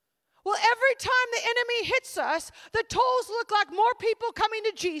 Well, every time the enemy hits us, the tolls look like more people coming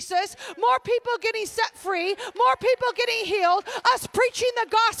to Jesus, more people getting set free, more people getting healed, us preaching the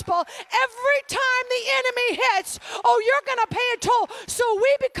gospel. Every time the enemy hits, oh, you're going to pay a toll. So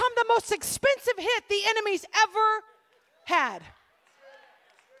we become the most expensive hit the enemy's ever had.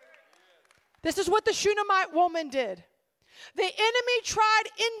 This is what the Shunammite woman did. The enemy tried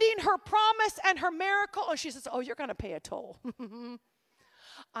ending her promise and her miracle. And she says, oh, you're going to pay a toll.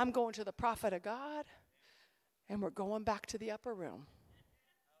 I'm going to the prophet of God, and we're going back to the upper room.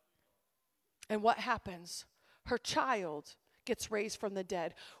 And what happens? Her child gets raised from the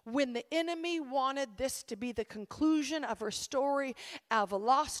dead. When the enemy wanted this to be the conclusion of her story of a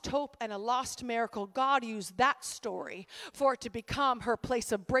lost hope and a lost miracle, God used that story for it to become her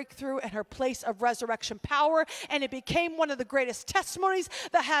place of breakthrough and her place of resurrection power. And it became one of the greatest testimonies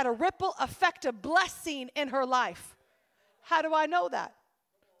that had a ripple effect of blessing in her life. How do I know that?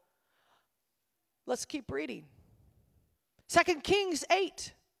 Let's keep reading. 2 Kings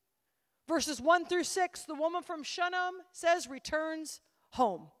 8. Verses 1 through 6, the woman from Shunem says returns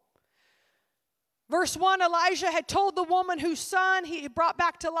home. Verse 1, Elijah had told the woman whose son he brought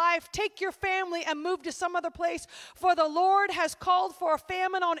back to life, take your family and move to some other place, for the Lord has called for a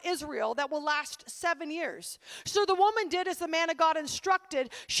famine on Israel that will last 7 years. So the woman did as the man of God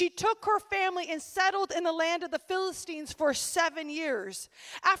instructed. She took her family and settled in the land of the Philistines for 7 years.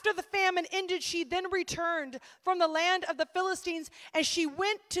 After the famine ended, she then returned from the land of the Philistines, and she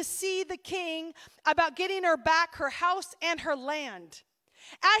went to see the king about getting her back her house and her land.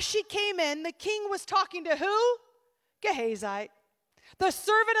 As she came in, the king was talking to who? Gehazi, the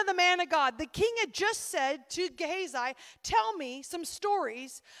servant of the man of God. The king had just said to Gehazi, tell me some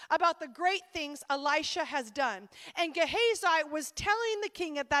stories about the great things Elisha has done. And Gehazi was telling the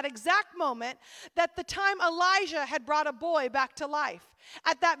king at that exact moment that the time Elijah had brought a boy back to life.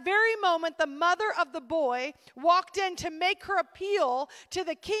 At that very moment, the mother of the boy walked in to make her appeal to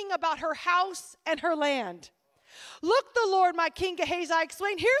the king about her house and her land. Look, the Lord, my king, Gehazi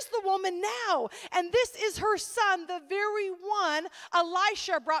explained, here's the woman now, and this is her son, the very one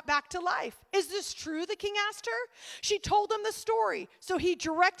Elisha brought back to life. Is this true, the king asked her? She told him the story, so he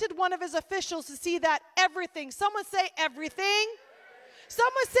directed one of his officials to see that everything, someone say everything,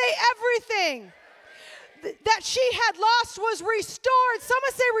 someone say everything, that she had lost was restored.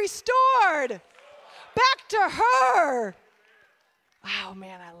 Someone say restored, back to her. Oh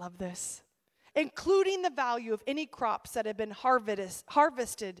man, I love this. Including the value of any crops that had been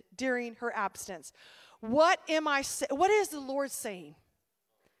harvested during her absence. What is the Lord saying?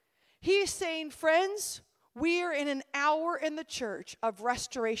 He is saying, friends, we are in an hour in the church of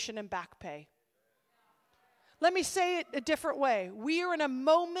restoration and back pay. Let me say it a different way. We are in a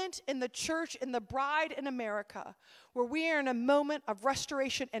moment in the church, in the bride in America, where we are in a moment of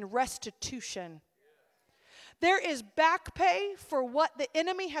restoration and restitution. There is back pay for what the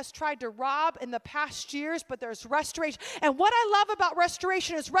enemy has tried to rob in the past years, but there's restoration. And what I love about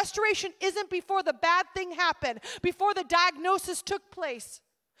restoration is restoration isn't before the bad thing happened, before the diagnosis took place,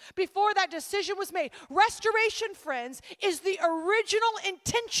 before that decision was made. Restoration, friends, is the original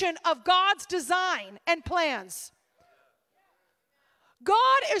intention of God's design and plans.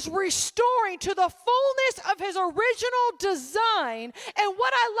 God is restoring to the fullness of his original design. And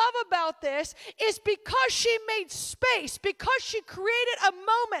what I love about this is because she made space, because she created a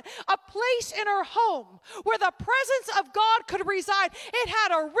moment, a place in her home where the presence of God could reside, it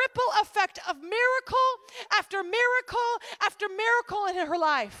had a ripple effect of miracle after miracle after miracle in her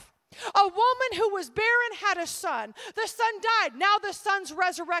life. A woman who was barren had a son. The son died. Now the son's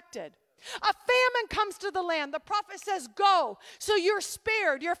resurrected. A famine comes to the land. The prophet says, go, so you're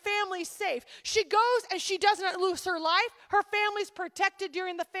spared, your family's safe. She goes and she doesn't lose her life. Her family's protected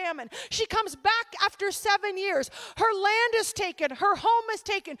during the famine. She comes back after 7 years. Her land is taken. Her home is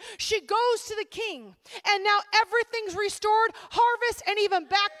taken. She goes to the king, and now everything's restored, harvest, and even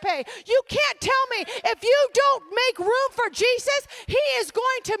back pay. You can't tell me if you don't make room for Jesus, he is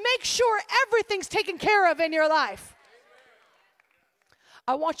going to make sure everything's taken care of in your life.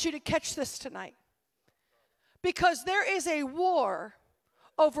 I want you to catch this tonight, because there is a war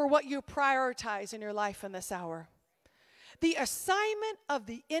over what you prioritize in your life in this hour. The assignment of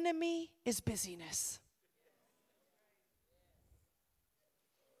the enemy is busyness.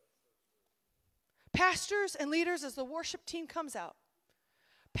 Pastors and leaders, as the worship team comes out,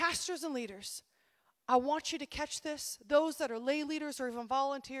 pastors and leaders, I want you to catch this, those that are lay leaders or even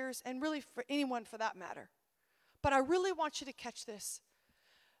volunteers, and really for anyone for that matter. But I really want you to catch this.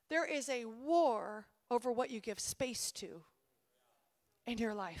 There is a war over what you give space to in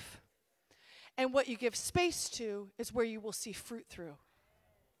your life. And what you give space to is where you will see fruit through.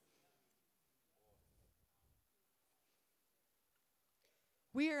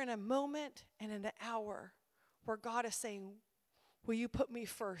 We are in a moment and in an hour where God is saying, will you put me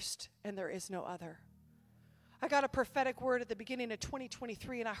first? And there is no other. I got a prophetic word at the beginning of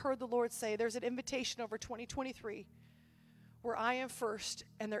 2023, and I heard the Lord say there's an invitation over 2023 where I am first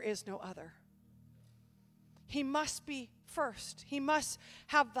and there is no other. He must be first. He must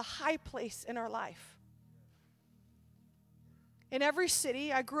have the high place in our life. In every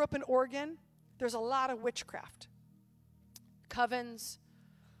city, I grew up in Oregon, there's a lot of witchcraft. Covens,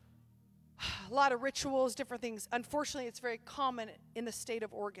 a lot of rituals, different things. Unfortunately, it's very common in the state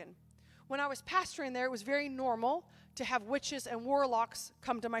of Oregon. When I was pastoring there, it was very normal to have witches and warlocks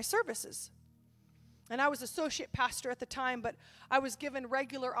come to my services. And I was associate pastor at the time, but I was given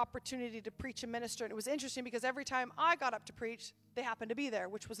regular opportunity to preach and minister. And it was interesting because every time I got up to preach, they happened to be there,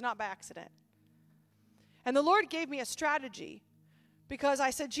 which was not by accident. And the Lord gave me a strategy because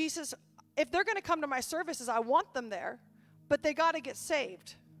I said, Jesus, if they're going to come to my services, I want them there, but they got to get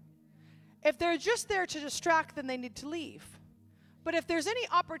saved. If they're just there to distract, then they need to leave. But if there's any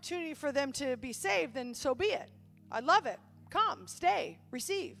opportunity for them to be saved, then so be it. I love it. Come, stay,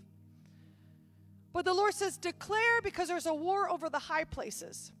 receive. But the Lord says, declare, because there's a war over the high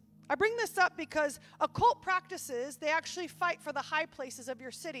places. I bring this up because occult practices, they actually fight for the high places of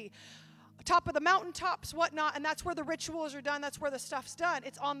your city. Top of the mountaintops, whatnot, and that's where the rituals are done. That's where the stuff's done.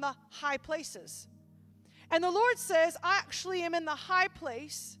 It's on the high places. And the Lord says, I actually am in the high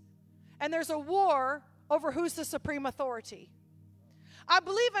place, and there's a war over who's the supreme authority. I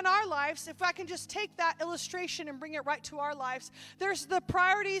believe in our lives, if I can just take that illustration and bring it right to our lives, there's the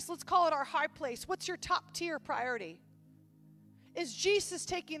priorities, let's call it our high place. What's your top tier priority? Is Jesus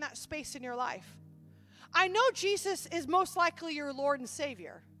taking that space in your life? I know Jesus is most likely your Lord and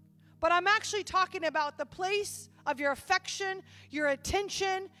Savior, but I'm actually talking about the place of your affection, your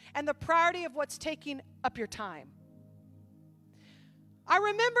attention, and the priority of what's taking up your time. I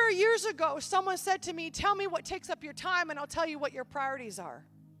remember years ago, someone said to me, tell me what takes up your time and I'll tell you what your priorities are.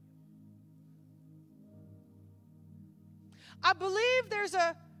 I believe there's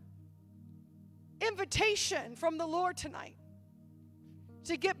a invitation from the Lord tonight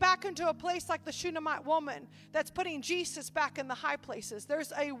to get back into a place like the Shunammite woman that's putting Jesus back in the high places.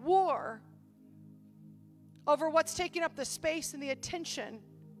 There's a war over what's taking up the space and the attention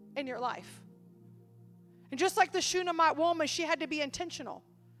in your life. And just like the Shunammite woman, she had to be intentional.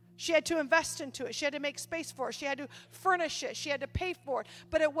 She had to invest into it. She had to make space for it. She had to furnish it. She had to pay for it.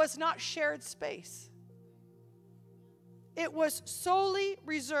 But it was not shared space. It was solely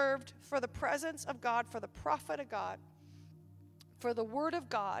reserved for the presence of God, for the prophet of God, for the word of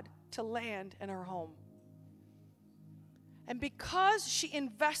God to land in her home. And because she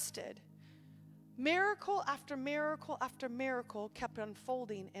invested, miracle after miracle after miracle kept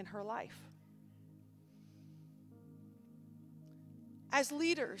unfolding in her life. As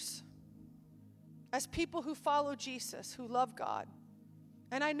leaders, as people who follow Jesus, who love God,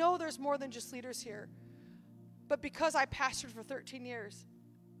 and I know there's more than just leaders here, but because I pastored for 13 years,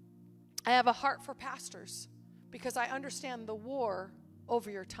 I have a heart for pastors because I understand the war over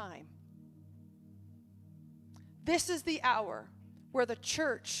your time. This is the hour where the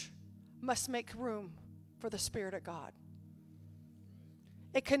church must make room for the Spirit of God.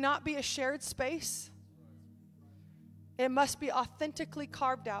 It cannot be a shared space. It must be authentically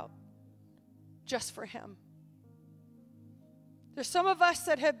carved out just for Him. There's some of us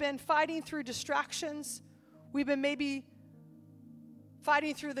that have been fighting through distractions. We've been maybe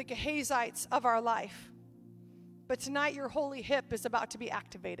fighting through the Gehazites of our life. But tonight your holy hip is about to be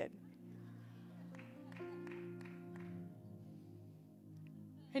activated.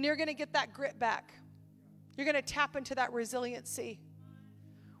 And you're going to get that grit back. You're going to tap into that resiliency.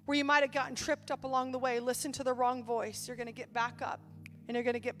 Where you might have gotten tripped up along the way, listen to the wrong voice, you're going to get back up, and you're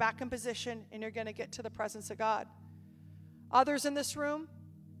going to get back in position, and you're going to get to the presence of God. Others in this room,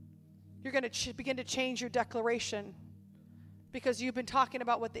 you're going to begin to change your declaration because you've been talking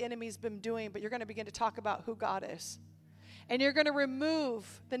about what the enemy's been doing, but you're going to begin to talk about who God is. And you're going to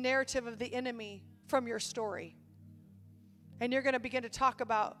remove the narrative of the enemy from your story. And you're going to begin to talk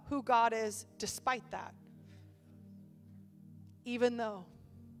about who God is despite that. Even though,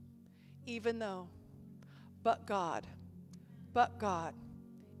 but God,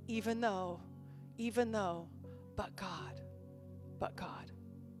 even though, but God.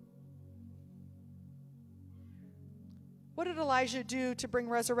 What did Elijah do to bring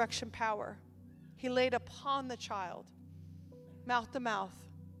resurrection power? He laid upon the child, mouth to mouth,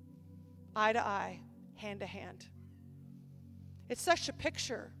 eye to eye, hand to hand. It's such a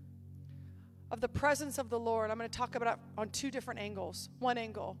picture of the presence of the Lord. I'm going to talk about it on two different angles. One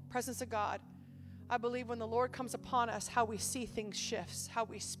angle, presence of God. I believe when the Lord comes upon us, how we see things shifts, how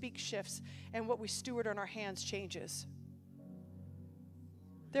we speak shifts, and what we steward in our hands changes.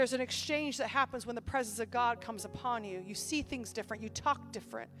 There's an exchange that happens when the presence of God comes upon you. You see things different. You talk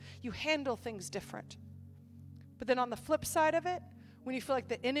different. You handle things different. But then on the flip side of it, when you feel like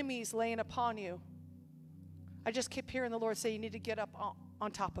the enemy's laying upon you, I just keep hearing the Lord say you need to get up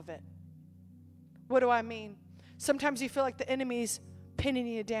on top of it. What do I mean? Sometimes you feel like the enemy's pinning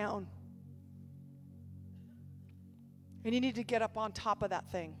you down. And you need to get up on top of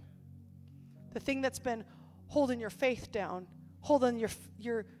that thing. the thing that's been holding your faith down, holding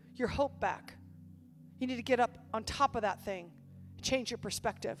your hope back. You need to get up on top of that thing, change your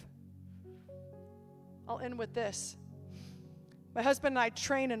perspective. I'll end with this. My husband and I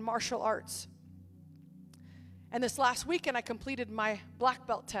train in martial arts. And this last weekend, I completed my black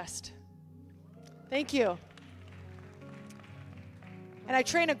belt test. Thank you. And I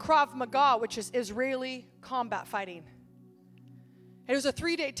train in Krav Maga, which is Israeli combat fighting. It was a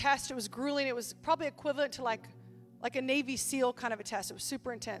 3-day test. It was grueling. It was probably equivalent to like a Navy SEAL kind of a test. It was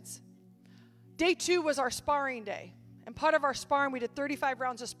super intense. Day 2 was our sparring day. And part of our sparring, we did 35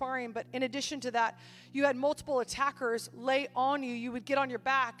 rounds of sparring. But in addition to that, you had multiple attackers lay on you. You would get on your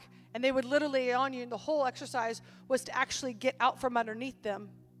back, and they would literally lay on you. And the whole exercise was to actually get out from underneath them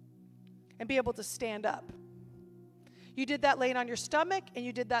and be able to stand up. You did that laying on your stomach, and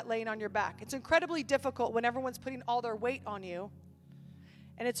you did that laying on your back. It's incredibly difficult when everyone's putting all their weight on you,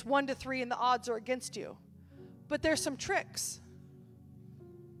 and it's 1 to 3, and the odds are against you. But there's some tricks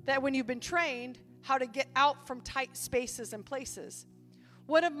that when you've been trained, how to get out from tight spaces and places.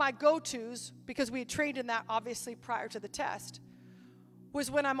 One of my go-tos, because we had trained in that obviously prior to the test,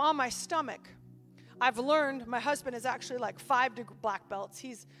 was when I'm on my stomach. I've learned, my husband is actually like 5 black belts.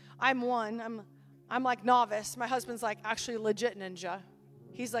 I'm 1. I'm like novice. My husband's like actually legit ninja.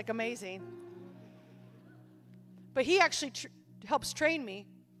 He's like amazing. But he actually helps train me.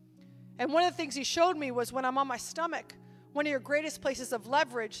 And one of the things he showed me was when I'm on my stomach, one of your greatest places of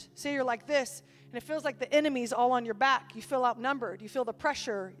leverage, say you're like this, and it feels like the enemy's all on your back. You feel outnumbered. You feel the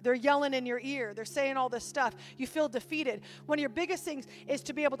pressure. They're yelling in your ear. They're saying all this stuff. You feel defeated. One of your biggest things is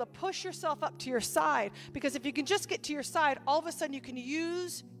to be able to push yourself up to your side, because if you can just get to your side, all of a sudden you can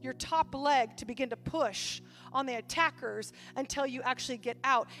use your top leg to begin to push on the attackers until you actually get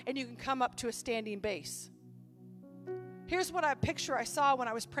out and you can come up to a standing base. Here's what I saw when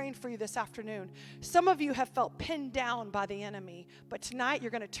I was praying for you this afternoon. Some of you have felt pinned down by the enemy, but tonight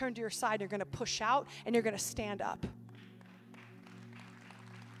you're going to turn to your side, you're going to push out, and you're going to stand up.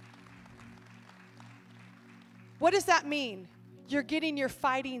 What does that mean? You're getting your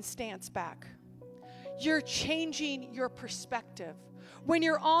fighting stance back. You're changing your perspective. When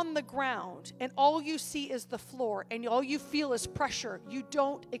you're on the ground and all you see is the floor and all you feel is pressure, you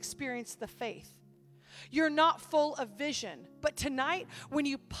don't experience the faith. You're not full of vision. But tonight, when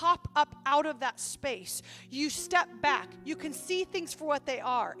you pop up out of that space, you step back. You can see things for what they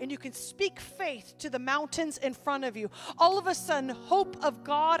are, and you can speak faith to the mountains in front of you. All of a sudden, hope of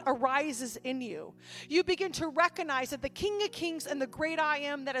God arises in you. You begin to recognize that the King of Kings and the great I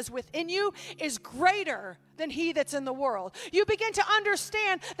am that is within you is greater than he that's in the world. You begin to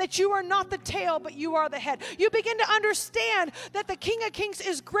understand that you are not the tail, but you are the head. You begin to understand that the King of Kings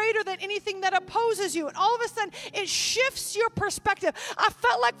is greater than anything that opposes you. And all of a sudden, it shifts your perspective. I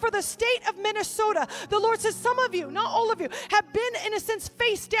felt like for the state of Minnesota, the Lord says some of you, not all of you, have been in a sense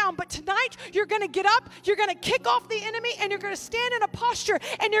face down, but tonight you're going to get up, you're going to kick off the enemy, and you're going to stand in a posture,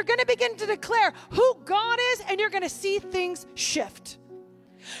 and you're going to begin to declare who God is, and you're going to see things shift.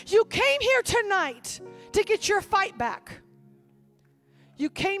 You came here tonight to get your fight back. You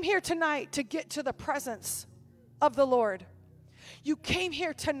came here tonight to get to the presence of the Lord. You came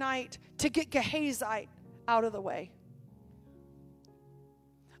here tonight to get Gehazi out of the way.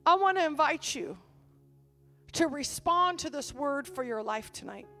 I want to invite you to respond to this word for your life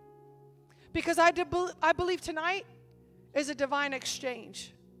tonight, because I believe tonight is a divine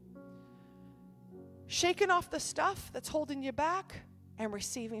exchange. Shaking off the stuff that's holding you back and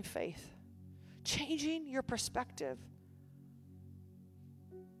receiving faith. Changing your perspective.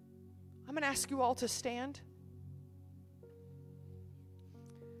 I'm going to ask you all to stand.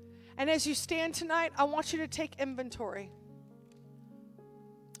 And as you stand tonight, I want you to take inventory.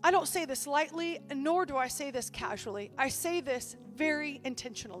 I don't say this lightly, nor do I say this casually. I say this very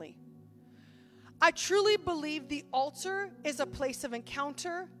intentionally. I truly believe the altar is a place of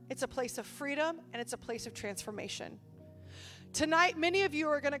encounter, it's a place of freedom, and it's a place of transformation. Tonight, many of you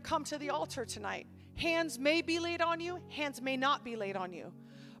are going to come to the altar tonight. Hands may be laid on you, hands may not be laid on you,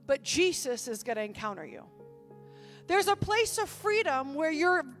 but Jesus is going to encounter you. There's a place of freedom where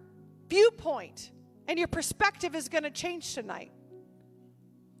your viewpoint and your perspective is going to change tonight.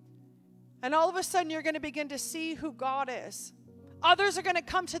 And all of a sudden, you're going to begin to see who God is. Others are going to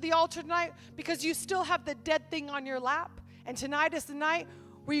come to the altar tonight because you still have the dead thing on your lap. And tonight is the night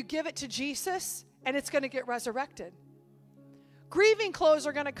where you give it to Jesus, and it's going to get resurrected. Grieving clothes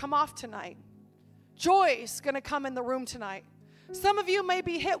are going to come off tonight. Joy's going to come in the room tonight. Some of you may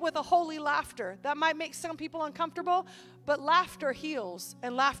be hit with a holy laughter. That might make some people uncomfortable, but laughter heals,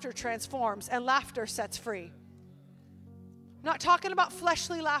 and laughter transforms, and laughter sets free. I'm not talking about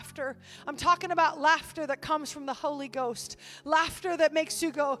fleshly laughter. I'm talking about laughter that comes from the Holy Ghost. Laughter that makes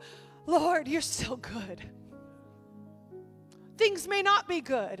you go, Lord, you're still good. Things may not be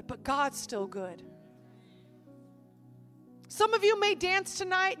good, but God's still good. Some of you may dance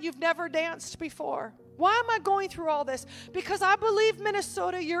tonight. You've never danced before. Why am I going through all this? Because I believe,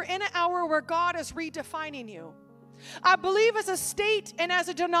 Minnesota, you're in an hour where God is redefining you. I believe as a state and as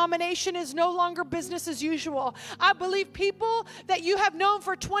a denomination is no longer business as usual. I believe people that you have known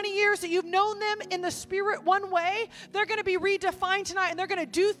for 20 years, that you've known them in the spirit one way, they're going to be redefined tonight, and they're going to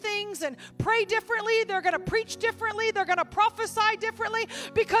do things and pray differently. They're going to preach differently. They're going to prophesy differently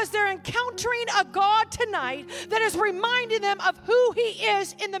because they're encountering a God tonight that is reminding them of who He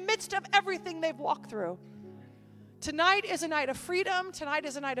is in the midst of everything they've walked through. Tonight is a night of freedom. Tonight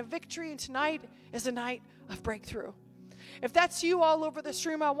is a night of victory. And tonight is a night of breakthrough. If that's you all over this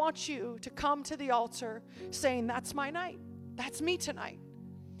room, I want you to come to the altar saying, that's my night. That's me tonight.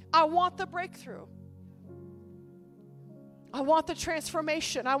 I want the breakthrough. I want the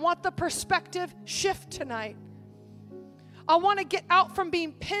transformation. I want the perspective shift tonight. I want to get out from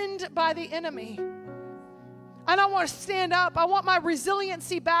being pinned by the enemy. And I want to stand up. I want my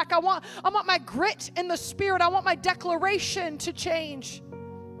resiliency back. I want my grit in the spirit. I want my declaration to change.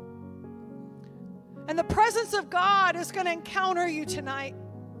 And the presence of God is going to encounter you tonight.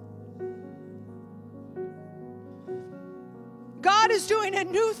 God is doing a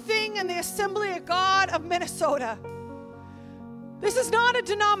new thing in the Assembly of God of Minnesota. This is not a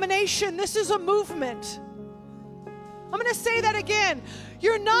denomination. This is a movement. I'm going to say that again.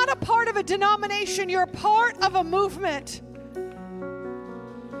 You're not a part of a denomination. You're a part of a movement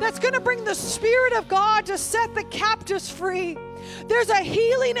that's going to bring the Spirit of God to set the captives free. There's a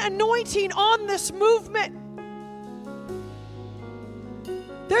healing anointing on this movement.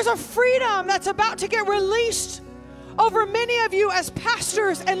 There's a freedom that's about to get released over many of you as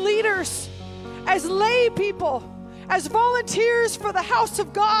pastors and leaders, as lay people, as volunteers for the house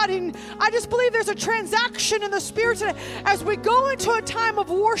of God. And I just believe there's a transaction in the Spirit today. As we go into a time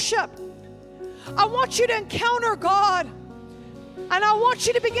of worship, I want you to encounter God. And I want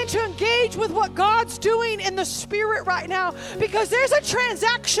you to begin to engage with what God's doing in the Spirit right now, because there's a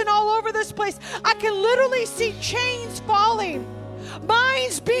transaction all over this place. I can literally see chains falling,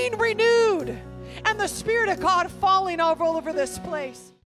 minds being renewed, and the Spirit of God falling all over this place.